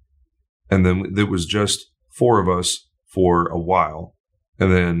later. And then it was just four of us for a while.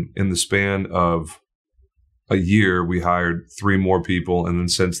 And then in the span of a year, we hired 3 more people. And then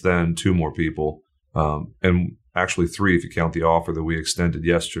since then, 2 more people. And actually 3 if you count the offer that we extended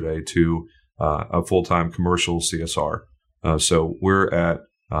yesterday to a full-time commercial CSR. So we're at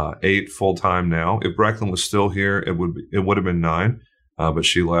 8 full-time now. If Brecklin was still here, it would have been 9. But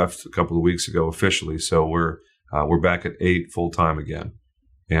she left a couple of weeks ago officially, so we're back at 8 full time again.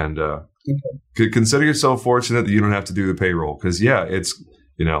 And consider yourself fortunate that you don't have to do the payroll, because it's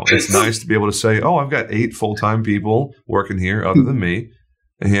nice to be able to say, oh, I've got 8 full time people working here other than me.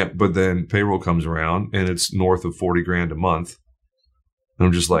 But then payroll comes around and it's north of $40,000 a month, and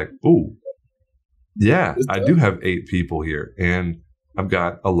I'm just like, ooh, yeah, I do have 8 people here, and I've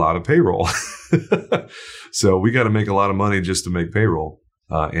got a lot of payroll. So we got to make a lot of money just to make payroll.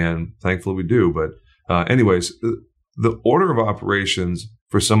 And thankfully we do. But anyways, the order of operations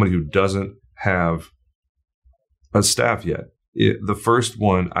for somebody who doesn't have a staff yet, The first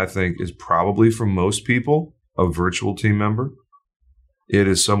one, I think, is probably for most people a virtual team member. It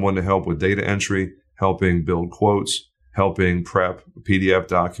is someone to help with data entry, helping build quotes, helping prep PDF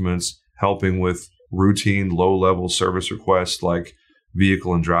documents, helping with routine low-level service requests like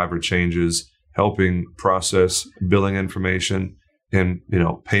vehicle and driver changes, helping process billing information and,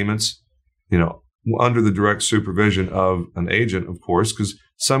 payments, under the direct supervision of an agent, of course, because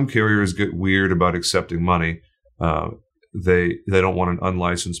some carriers get weird about accepting money. They don't want an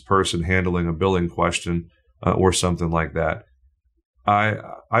unlicensed person handling a billing question or something like that.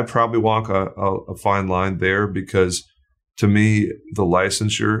 I probably walk a fine line there because to me, the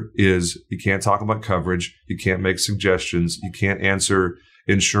licensure is you can't talk about coverage, you can't make suggestions, you can't answer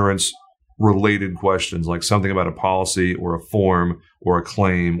insurance related questions like something about a policy or a form or a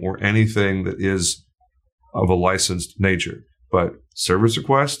claim or anything that is of a licensed nature. But service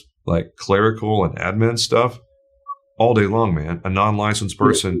request, like clerical and admin stuff, all day long, man. A non-licensed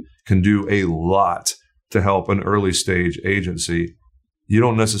person can do a lot to help an early stage agency. You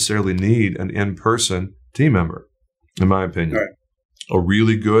don't necessarily need an in-person team member, in my opinion. Right. A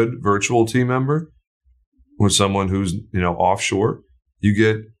really good virtual team member with someone who's, offshore, you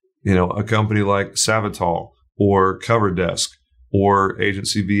get, a company like Savital or CoverDesk or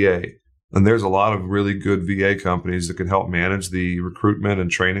Agency VA. And there's a lot of really good VA companies that can help manage the recruitment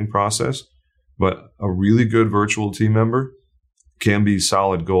and training process. But a really good virtual team member can be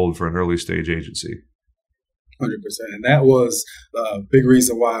solid gold for an early stage agency. 100%. And that was a big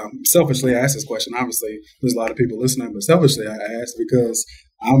reason why selfishly I asked this question. Obviously, there's a lot of people listening, but selfishly I asked because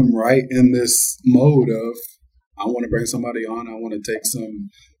I'm right in this mode of I want to bring somebody on. I want to take some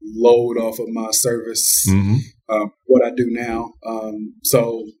load off of my service, what I do now.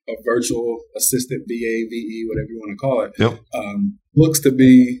 So a virtual assistant, VA, VE, whatever you want to call it, looks to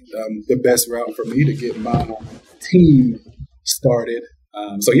be the best route for me to get my team started.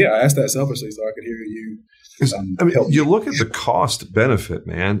 I asked that selfishly so I could hear you. You look at the cost benefit,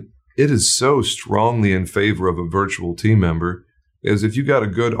 man. It is so strongly in favor of a virtual team member. Is if you got a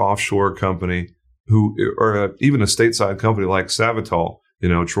good offshore company or even a stateside company like Savital,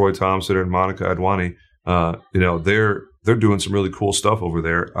 Troy Thompson and Monica Adwani, they're doing some really cool stuff over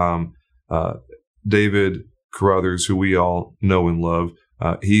there. David Carruthers, who we all know and love,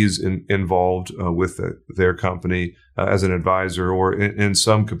 he's involved with their company as an advisor or in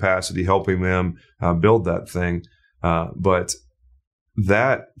some capacity helping them build that thing. But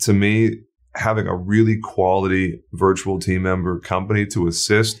that, to me, having a really quality virtual team member company to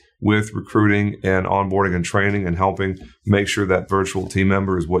assist with recruiting and onboarding and training and helping make sure that virtual team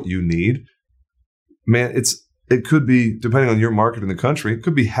member is what you need, man, it could be, depending on your market in the country, it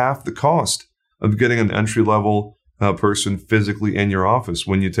could be half the cost of getting an entry-level person physically in your office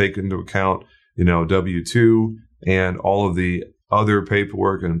when you take into account, W-2 and all of the other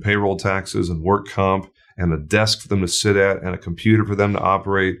paperwork and payroll taxes and work comp and a desk for them to sit at and a computer for them to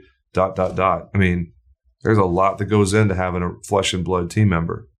operate, ... I mean, there's a lot that goes into having a flesh and blood team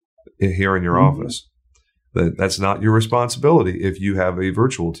member here in your office. That's not your responsibility if you have a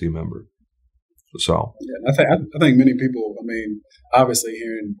virtual team member. So, I think many people, obviously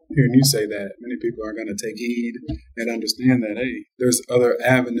hearing you say that, many people are going to take heed and understand that, hey, there's other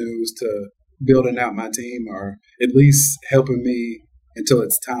avenues to building out my team or at least helping me until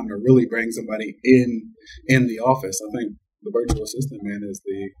it's time to really bring somebody in the office. I think the virtual assistant, man, is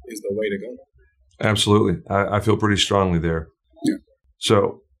the way to go. Absolutely. I feel pretty strongly there. Yeah.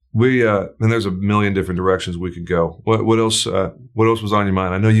 So and there's a million different directions we could go. What else was on your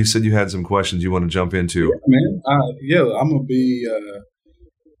mind? I know you said you had some questions you want to jump into. Yeah, man. I'm going to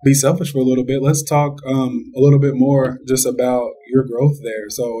be selfish for a little bit. Let's talk a little bit more just about your growth there.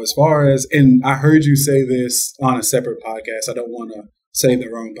 So as far as, and I heard you say this on a separate podcast. I don't want to say the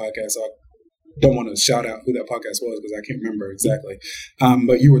wrong podcast. So I don't want to shout out who that podcast was because I can't remember exactly.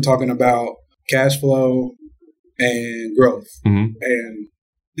 But you were talking about cash flow and growth and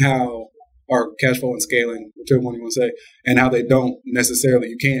how or cash flow and scaling, whichever one you want to say, and how they don't necessarily,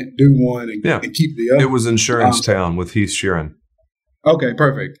 you can't do one and keep the other. It was Insurance Town with Heath Sheeran. Okay,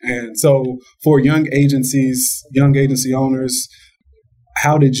 perfect. And so for young agency owners,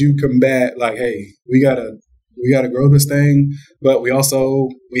 how did you combat like, hey, we gotta grow this thing, but we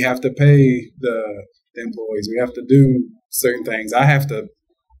have to pay the employees. We have to do certain things. I have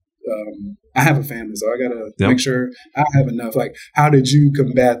a family, so I gotta make sure I have enough. Like, how did you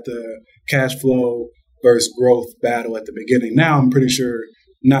combat the cash flow versus growth battle at the beginning? Now I'm pretty sure,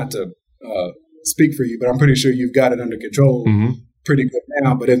 not to speak for you, but I'm pretty sure you've got it under control pretty good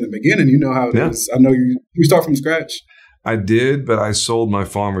now. But in the beginning, you know how it is. I know you start from scratch. I did, but I sold my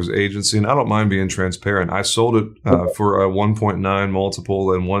farmer's agency, and I don't mind being transparent. I sold it for a 1.9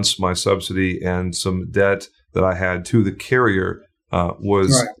 multiple, and once my subsidy and some debt that I had to the carrier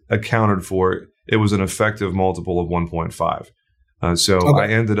was accounted for, it was an effective multiple of 1.5. So I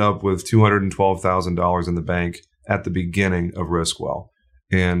ended up with $212,000 in the bank at the beginning of Riskwell.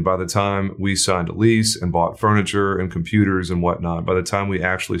 And by the time we signed a lease and bought furniture and computers and whatnot, by the time we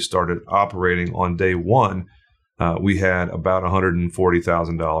actually started operating on day one, we had about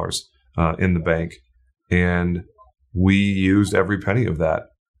 $140,000 in the bank, and we used every penny of that.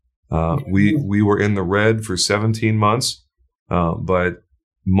 We were in the red for 17 months, but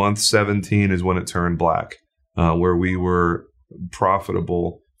month 17 is when it turned black, where we were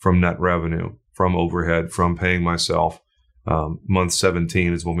profitable from net revenue, from overhead, from paying myself. Month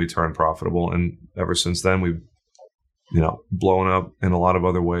 17 is when we turned profitable, and ever since then we've blown up in a lot of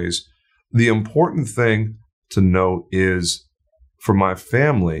other ways. The important thing to note is, for my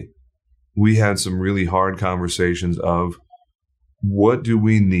family, we had some really hard conversations of what do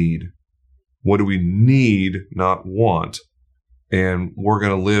we need? What do we need, not want? And we're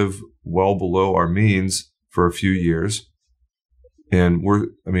going to live well below our means for a few years. And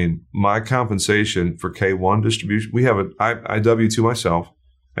my compensation for K1 distribution, I W-2 myself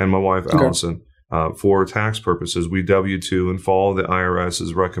and my wife, Allison, for tax purposes. We W-2 and follow the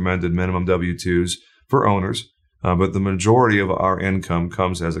IRS's recommended minimum W-2s for owners, but the majority of our income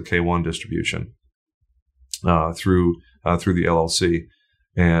comes as a K1 distribution through the LLC,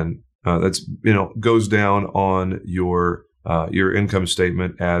 and that's goes down on your income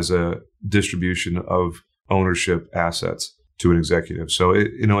statement as a distribution of ownership assets to an executive. So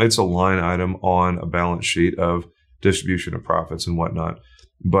it's a line item on a balance sheet of distribution of profits and whatnot.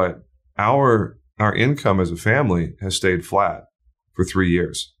 But our income as a family has stayed flat for 3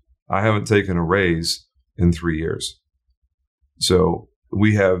 years. I haven't taken a raise in 3 years. So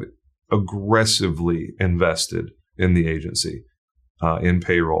we have aggressively invested in the agency, in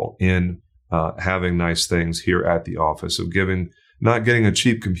payroll, in having nice things here at the office, of not getting a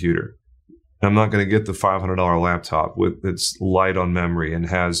cheap computer. I'm not going to get the $500 laptop that's light on memory and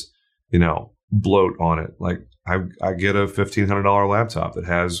has, bloat on it. Like I get a $1,500 laptop that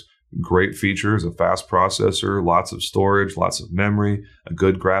has great features, a fast processor, lots of storage, lots of memory, a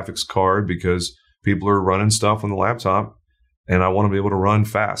good graphics card, because people are running stuff on the laptop and I want to be able to run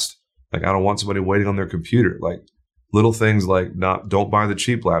fast. Like I don't want somebody waiting on their computer. Like little things like don't buy the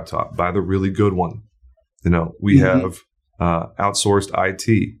cheap laptop, buy the really good one. We have outsourced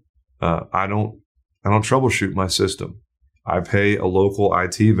IT. I don't troubleshoot my system. I pay a local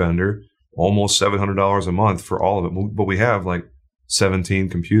IT vendor almost $700 a month for all of it, but we have like 17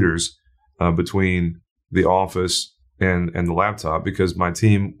 computers between the office and the laptop, because my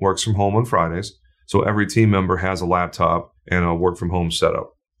team works from home on Fridays. So every team member has a laptop and a work from home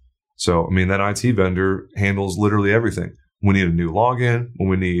setup. So, that IT vendor handles literally everything. We need a new login, when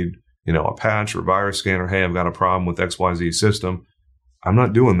we need, a patch or virus scanner. Hey, I've got a problem with XYZ system. I'm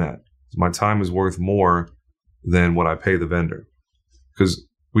not doing that. My time is worth more than what I pay the vendor, because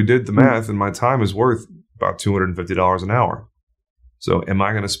we did the math and my time is worth about $250 an hour. So am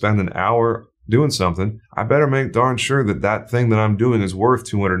I going to spend an hour doing something? I better make darn sure that thing that I'm doing is worth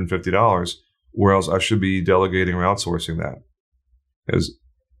 $250, or else I should be delegating or outsourcing that. Because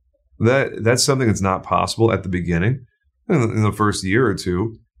that's something that's not possible at the beginning. In the first year or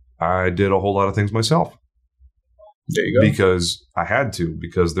two, I did a whole lot of things myself. There you go. Because I had to,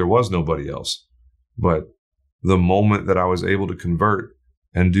 because there was nobody else. But the moment that I was able to convert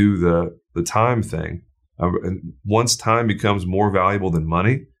and do the time thing, once time becomes more valuable than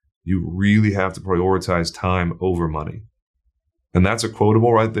money, you really have to prioritize time over money. And that's a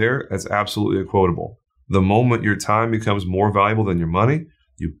quotable right there. That's absolutely a quotable. The moment your time becomes more valuable than your money,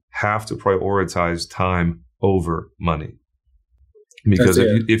 you have to prioritize time over money. Because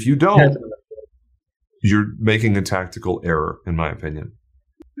if you don't, you're making a tactical error, in my opinion.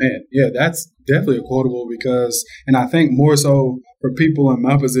 Man, yeah, that's definitely a quotable, because, and I think more so for people in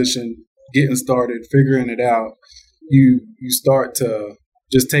my position, getting started, figuring it out, you start to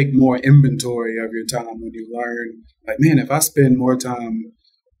just take more inventory of your time when you learn, like, man, if I spend more time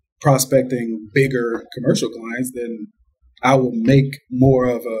prospecting bigger commercial clients, then I will make more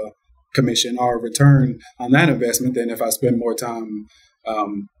of a commission or a return on that investment than if I spend more time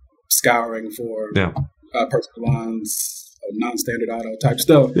scouring for personal lines, non-standard auto type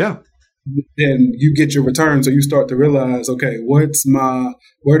stuff. Yeah. Then you get your return, so you start to realize, okay, where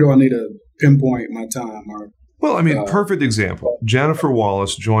do I need to pinpoint my time? Perfect example. Jennifer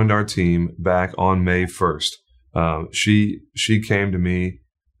Wallace joined our team back on May 1st. She came to me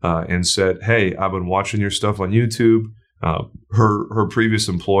and said, hey, I've been watching your stuff on YouTube. Her previous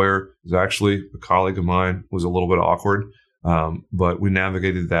employer was actually a colleague of mine, was a little bit awkward, but we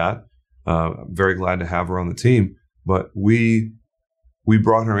navigated that. I'm very glad to have her on the team. But we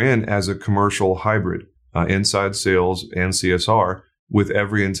brought her in as a commercial hybrid, inside sales and CSR, with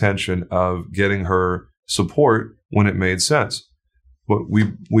every intention of getting her support when it made sense. But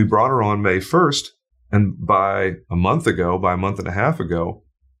we brought her on May 1st, and by a month and a half ago,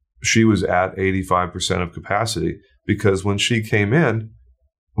 she was at 85% of capacity, because when she came in,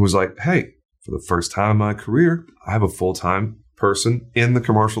 it was like, hey, for the first time in my career, I have a full-time person in the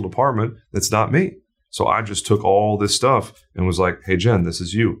commercial department that's not me. So I just took all this stuff and was like, hey, Jen, this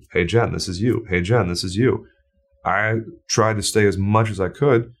is you. Hey, Jen, this is you. Hey, Jen, this is you. I tried to stay as much as I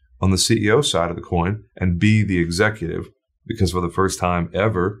could on the CEO side of the coin and be the executive, because for the first time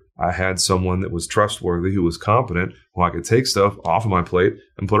ever, I had someone that was trustworthy, who was competent, who I could take stuff off of my plate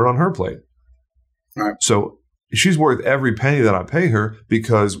and put it on her plate. All right. So she's worth every penny that I pay her,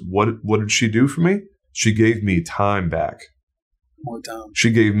 because what did she do for me? She gave me time back. More time.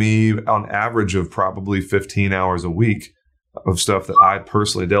 She gave me on average of probably 15 hours a week of stuff that I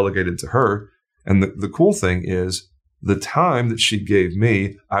personally delegated to her. And the cool thing is, the time that she gave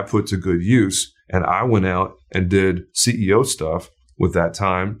me, I put to good use. And I went out and did CEO stuff with that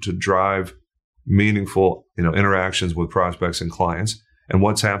time to drive meaningful, interactions with prospects and clients. And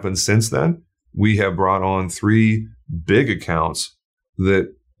what's happened since then? We have brought on 3 big accounts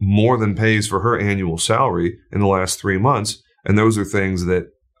that more than pays for her annual salary in the last 3 months. And those are things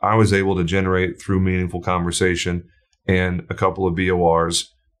that I was able to generate through meaningful conversation and a couple of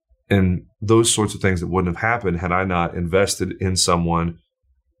BORs, and those sorts of things that wouldn't have happened had I not invested in someone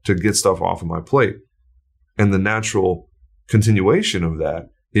to get stuff off of my plate. And the natural continuation of that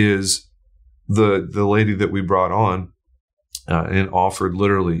is the lady that we brought on and offered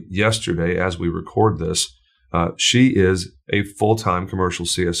literally yesterday as we record this. She is a full-time commercial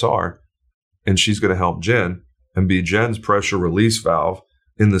CSR, and she's going to help Jen and be Jen's pressure release valve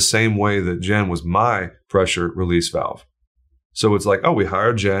in the same way that Jen was my pressure release valve. So it's like, oh, we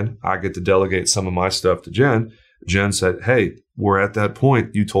hired Jen. I get to delegate some of my stuff to Jen. Jen said, hey, we're at that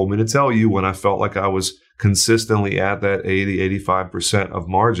point. You told me to tell you when I felt like I was consistently at that 80-85% of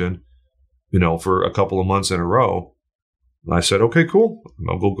margin, for a couple of months in a row. And I said, okay, cool.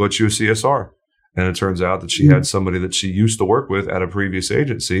 I'll go get you a CSR. And it turns out that she had somebody that she used to work with at a previous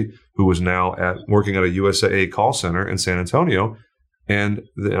agency who was now working at a USAA call center in San Antonio. And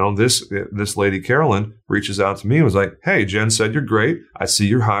this lady, Carolyn, reaches out to me and was like, hey, Jen said you're great. I see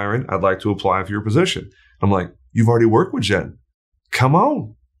you're hiring. I'd like to apply for your position. I'm like, you've already worked with Jen. Come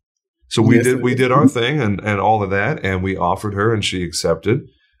on. So we did our thing and all of that. And we offered her and she accepted.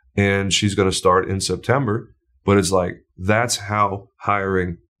 And she's going to start in September. But it's like, that's how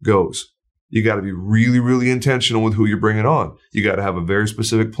hiring goes. You got to be really, really intentional with who you're bringing on. You got to have a very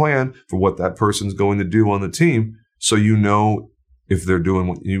specific plan for what that person's going to do on the team, so you know if they're doing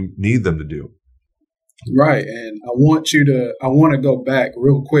what you need them to do. Right. And I want to go back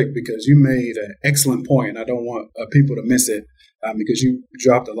real quick, because you made an excellent point. I don't want people to miss it, because you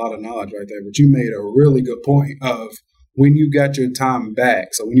dropped a lot of knowledge right there. But you made a really good point of when you got your time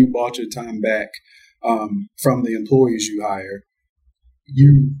back. So when you bought your time back from the employees you hire,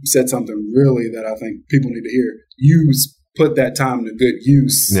 you said something really that I think people need to hear. You put that time to good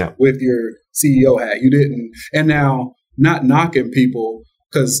use with your CEO hat. You didn't. And now, not knocking people,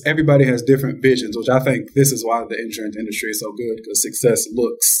 because everybody has different visions, which I think this is why the insurance industry is so good, because success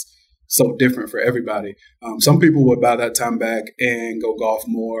looks so different for everybody. Some people would buy that time back and go golf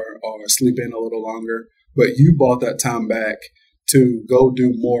more or sleep in a little longer. But you bought that time back to go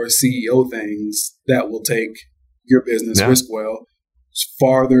do more CEO things that will take your business RiskWell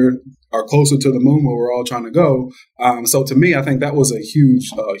farther or closer to the moon where we're all trying to go. So to me, I think that was a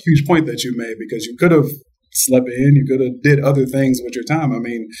huge point that you made, because you could have slept in, you could have did other things with your time. I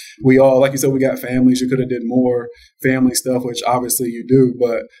mean, we all, like you said, we got families. You could have did more family stuff, which obviously you do.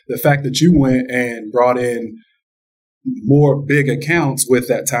 But the fact that you went and brought in more big accounts with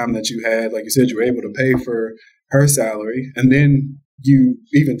that time that you had, like you said, you were able to pay for her salary, and then you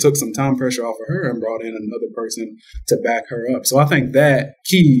even took some time pressure off of her and brought in another person to back her up. So I think that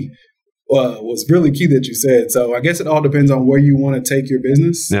key was really key that you said. So I guess it all depends on where you want to take your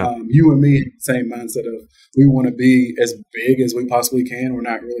business. Yeah. You and me, same mindset of we want to be as big as we possibly can. We're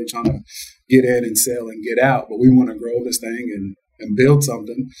not really trying to get in and sell and get out, but we want to grow this thing and build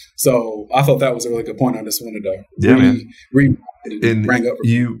something. So I thought that was a really good point. I just wanted to bring up.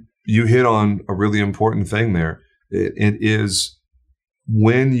 You hit on a really important thing there. It is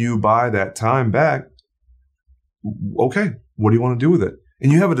when you buy that time back, okay, what do you want to do with it?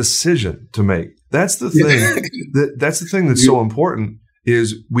 And you have a decision to make. That's the thing. That's the thing that's so important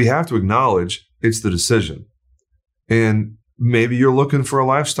is we have to acknowledge it's the decision. And maybe you're looking for a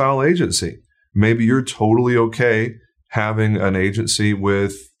lifestyle agency. Maybe you're totally okay having an agency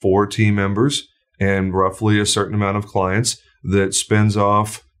with 4 team members and roughly a certain amount of clients that spends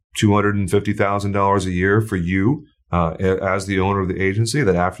off $250,000 a year for you as the owner of the agency,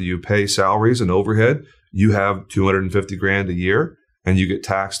 that after you pay salaries and overhead, you have $250,000 a year and you get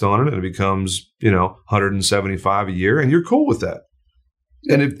taxed on it and it becomes, $175,000 a year and you're cool with that.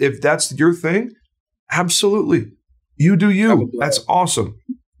 Yeah. And if that's your thing, absolutely. You do you. That's awesome.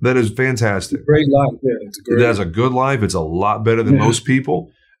 That is fantastic. Great life. Yeah, it's a great. That's a good life. It's a lot better than most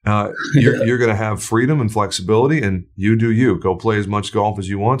people. You're going to have freedom and flexibility, and you do you. Go play as much golf as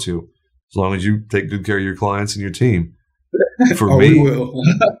you want to, as long as you take good care of your clients and your team. For me,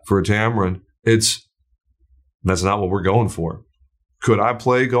 for Tamron, that's not what we're going for. Could I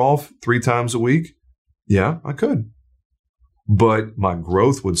play golf 3 times a week? Yeah, I could. But my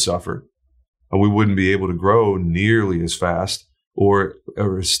growth would suffer. We wouldn't be able to grow nearly as fast or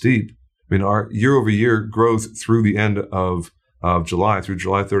as steep. I mean, our year-over-year growth through the end of July, through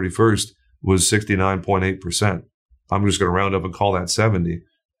July 31st, was 69.8%. I'm just going to round up and call that 70.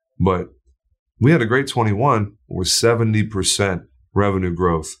 But we had a great 21 with 70% revenue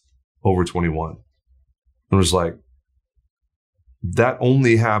growth over 21. It was like, that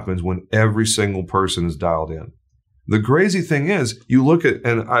only happens when every single person is dialed in. The crazy thing is, you look at,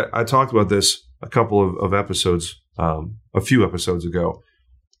 and I talked about this a couple of episodes, a few episodes ago,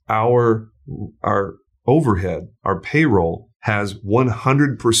 our overhead, our payroll has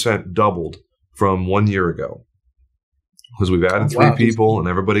 100% doubled from 1 year ago. Because we've added 3 people and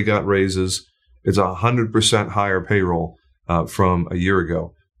everybody got raises. It's 100% higher payroll from a year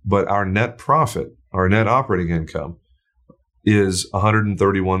ago. But our net profit, our net operating income, is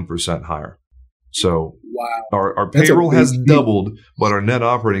 131% higher. So our payroll has doubled, but our net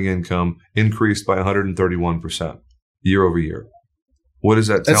operating income increased by 131% year over year. What does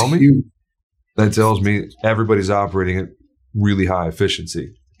that tell me? Huge. That tells me everybody's operating at really high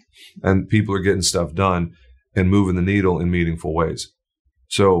efficiency and people are getting stuff done and moving the needle in meaningful ways.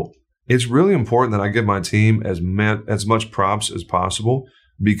 So it's really important that I give my team as much props as possible,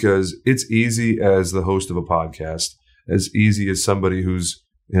 because it's easy as the host of a podcast, as easy as somebody who's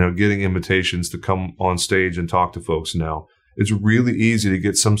getting invitations to come on stage and talk to folks now. It's really easy to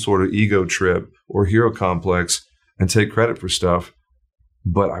get some sort of ego trip or hero complex and take credit for stuff.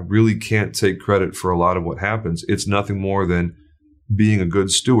 But I really can't take credit for a lot of what happens. It's nothing more than being a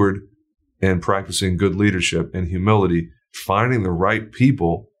good steward and practicing good leadership and humility, finding the right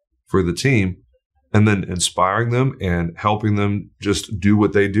people for the team, and then inspiring them and helping them just do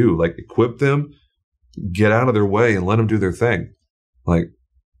what they do. Like, equip them, get out of their way and let them do their thing. Like,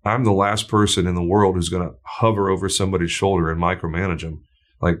 I'm the last person in the world who's going to hover over somebody's shoulder and micromanage them.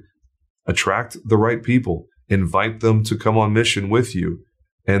 Like, attract the right people, invite them to come on mission with you,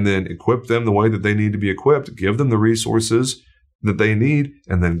 and then equip them the way that they need to be equipped, give them the resources that they need,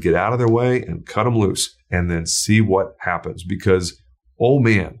 and then get out of their way and cut them loose and then see what happens. Because, oh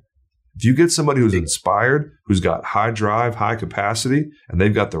man, if you get somebody who's inspired, who's got high drive, high capacity, and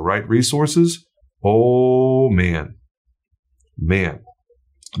they've got the right resources, oh man,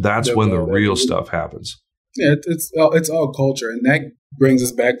 that's when the real stuff happens. Yeah, it's all culture. And that brings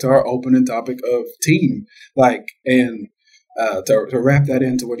us back to our opening topic of team. To wrap that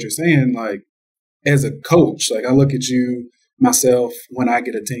into what you're saying, like, as a coach, like, I look at you, myself, when I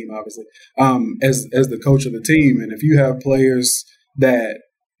get a team, obviously, as the coach of the team. And if you have players that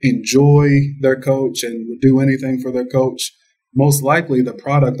enjoy their coach and would do anything for their coach, most likely the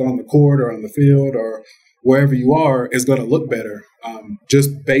product on the court or on the field or wherever you are is going to look better,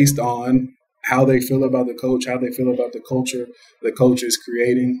 just based on how they feel about the coach, how they feel about the culture the coach is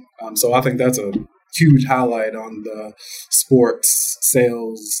creating. So I think that's a huge highlight on the sports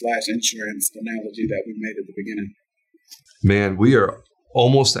sales/insurance analogy that we made at the beginning. Man, we are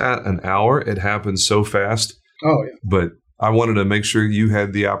almost at an hour. It happens so fast. Oh, yeah. But I wanted to make sure you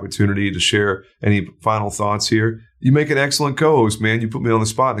had the opportunity to share any final thoughts here. You make an excellent co-host, man. You put me on the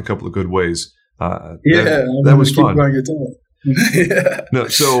spot in a couple of good ways. That was fun. Yeah. No,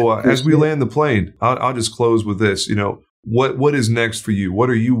 so as we land the plane, I'll just close with this. What is next for you? What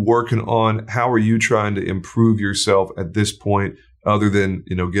are you working on? How are you trying to improve yourself at this point, other than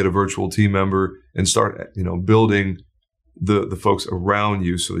get a virtual team member and start building the folks around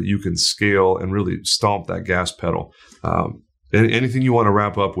you so that you can scale and really stomp that gas pedal? Anything you want to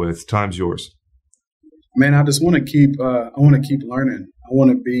wrap up with? Time's yours. Man, I just want to keep. I want to keep learning. I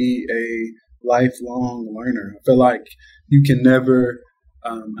want to be a lifelong learner. I feel like you can never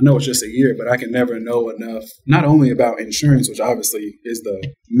I know it's just a year, but I can never know enough, not only about insurance, which obviously is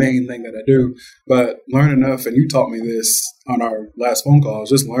the main thing that I do, but learn enough. And you taught me this on our last phone call,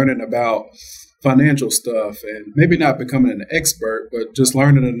 just learning about financial stuff and maybe not becoming an expert, but just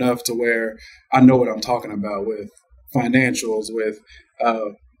learning enough to where I know what I'm talking about with financials, with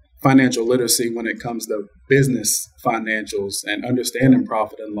financial literacy when it comes to business financials and understanding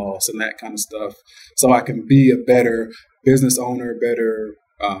profit and loss and that kind of stuff. So I can be a better business owner, better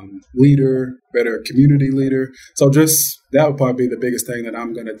leader, better community leader. So just that would probably be the biggest thing that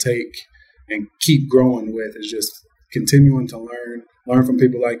I'm going to take and keep growing with, is just continuing to learn from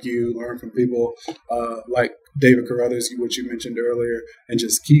people like you, learn from people like David Carruthers, which you mentioned earlier, and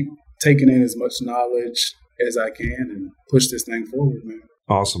just keep taking in as much knowledge as I can and push this thing forward, man.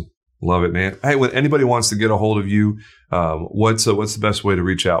 Awesome. Love it, man. Hey, when anybody wants to get a hold of you, what's the best way to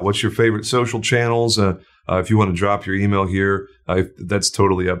reach out? What's your favorite social channels? If you want to drop your email here, that's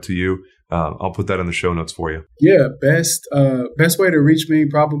totally up to you. I'll put that in the show notes for you. Yeah, best way to reach me,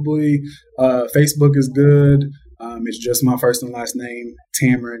 probably Facebook is good. It's just my first and last name,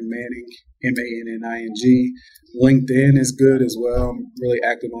 Tamron Manning, Manning. LinkedIn is good as well. I'm really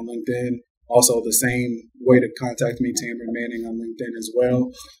active on LinkedIn. Also, the same way to contact me, Tamron Manning, on LinkedIn as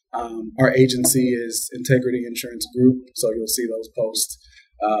well. Our agency is Integrity Insurance Group, so you'll see those posts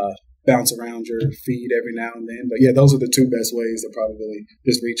bounce around your feed every now and then. But yeah, those are the two best ways to probably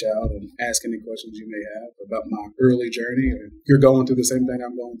just reach out and ask any questions you may have about my early journey. Or if you're going through the same thing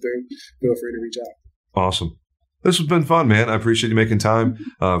I'm going through, feel free to reach out. Awesome. This has been fun, man. I appreciate you making time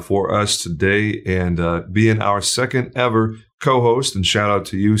for us today and being our second ever co-host. And shout out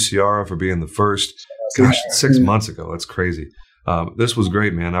to you, Ciara, for being the first. Gosh, 6 months ago. That's crazy. This was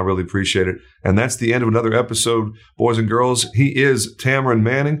great, man. I really appreciate it. And that's the end of another episode, boys and girls. He is Tamron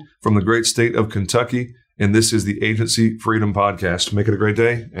Manning from the great state of Kentucky. And this is the Agency Freedom Podcast. Make it a great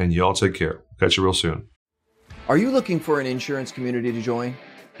day, and y'all take care. Catch you real soon. Are you looking for an insurance community to join?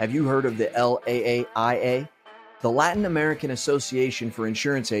 Have you heard of the LAAIA? The Latin American Association for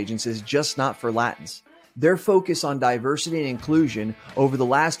Insurance Agents is just not for Latins. Their focus on diversity and inclusion over the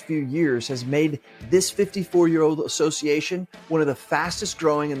last few years has made this 54-year-old association one of the fastest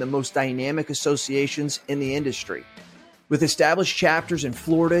growing and the most dynamic associations in the industry. With established chapters in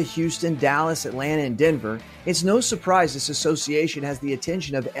Florida, Houston, Dallas, Atlanta, and Denver, it's no surprise this association has the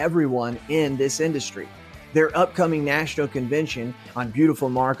attention of everyone in this industry. Their upcoming national convention on beautiful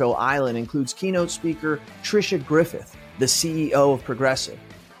Marco Island includes keynote speaker Tricia Griffith, the CEO of Progressive.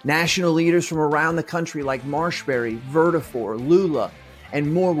 National leaders from around the country like Marshberry, Vertafore, Lula,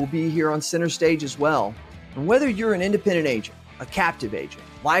 and more will be here on center stage as well. And whether you're an independent agent, a captive agent,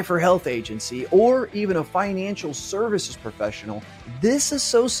 life or health agency, or even a financial services professional, this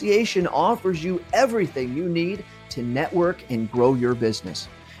association offers you everything you need to network and grow your business.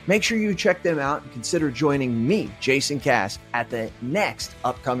 Make sure you check them out and consider joining me, Jason Cass, at the next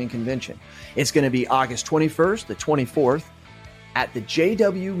upcoming convention. It's going to be August 21st to 24th at the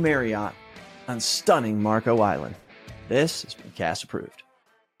JW Marriott on stunning Marco Island. This has been Cass approved.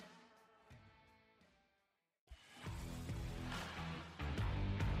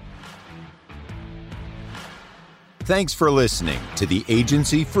 Thanks for listening to the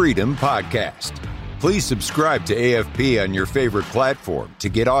Agency Freedom Podcast. Please subscribe to AFP on your favorite platform to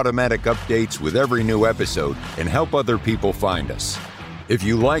get automatic updates with every new episode and help other people find us. If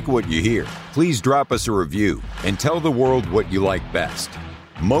you like what you hear, please drop us a review and tell the world what you like best.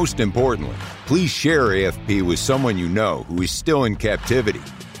 Most importantly, please share AFP with someone you know who is still in captivity.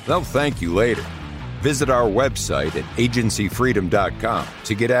 They'll thank you later. Visit our website at agencyfreedom.com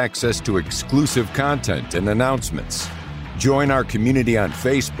to get access to exclusive content and announcements. Join our community on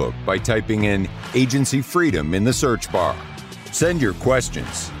Facebook by typing in Agency Freedom in the search bar. Send your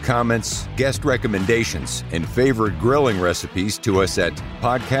questions, comments, guest recommendations, and favorite grilling recipes to us at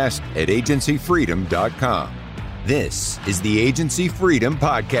podcast@agencyfreedom.com. This is the Agency Freedom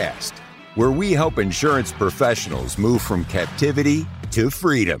Podcast, where we help insurance professionals move from captivity to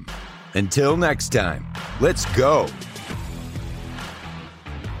freedom. Until next time, let's go.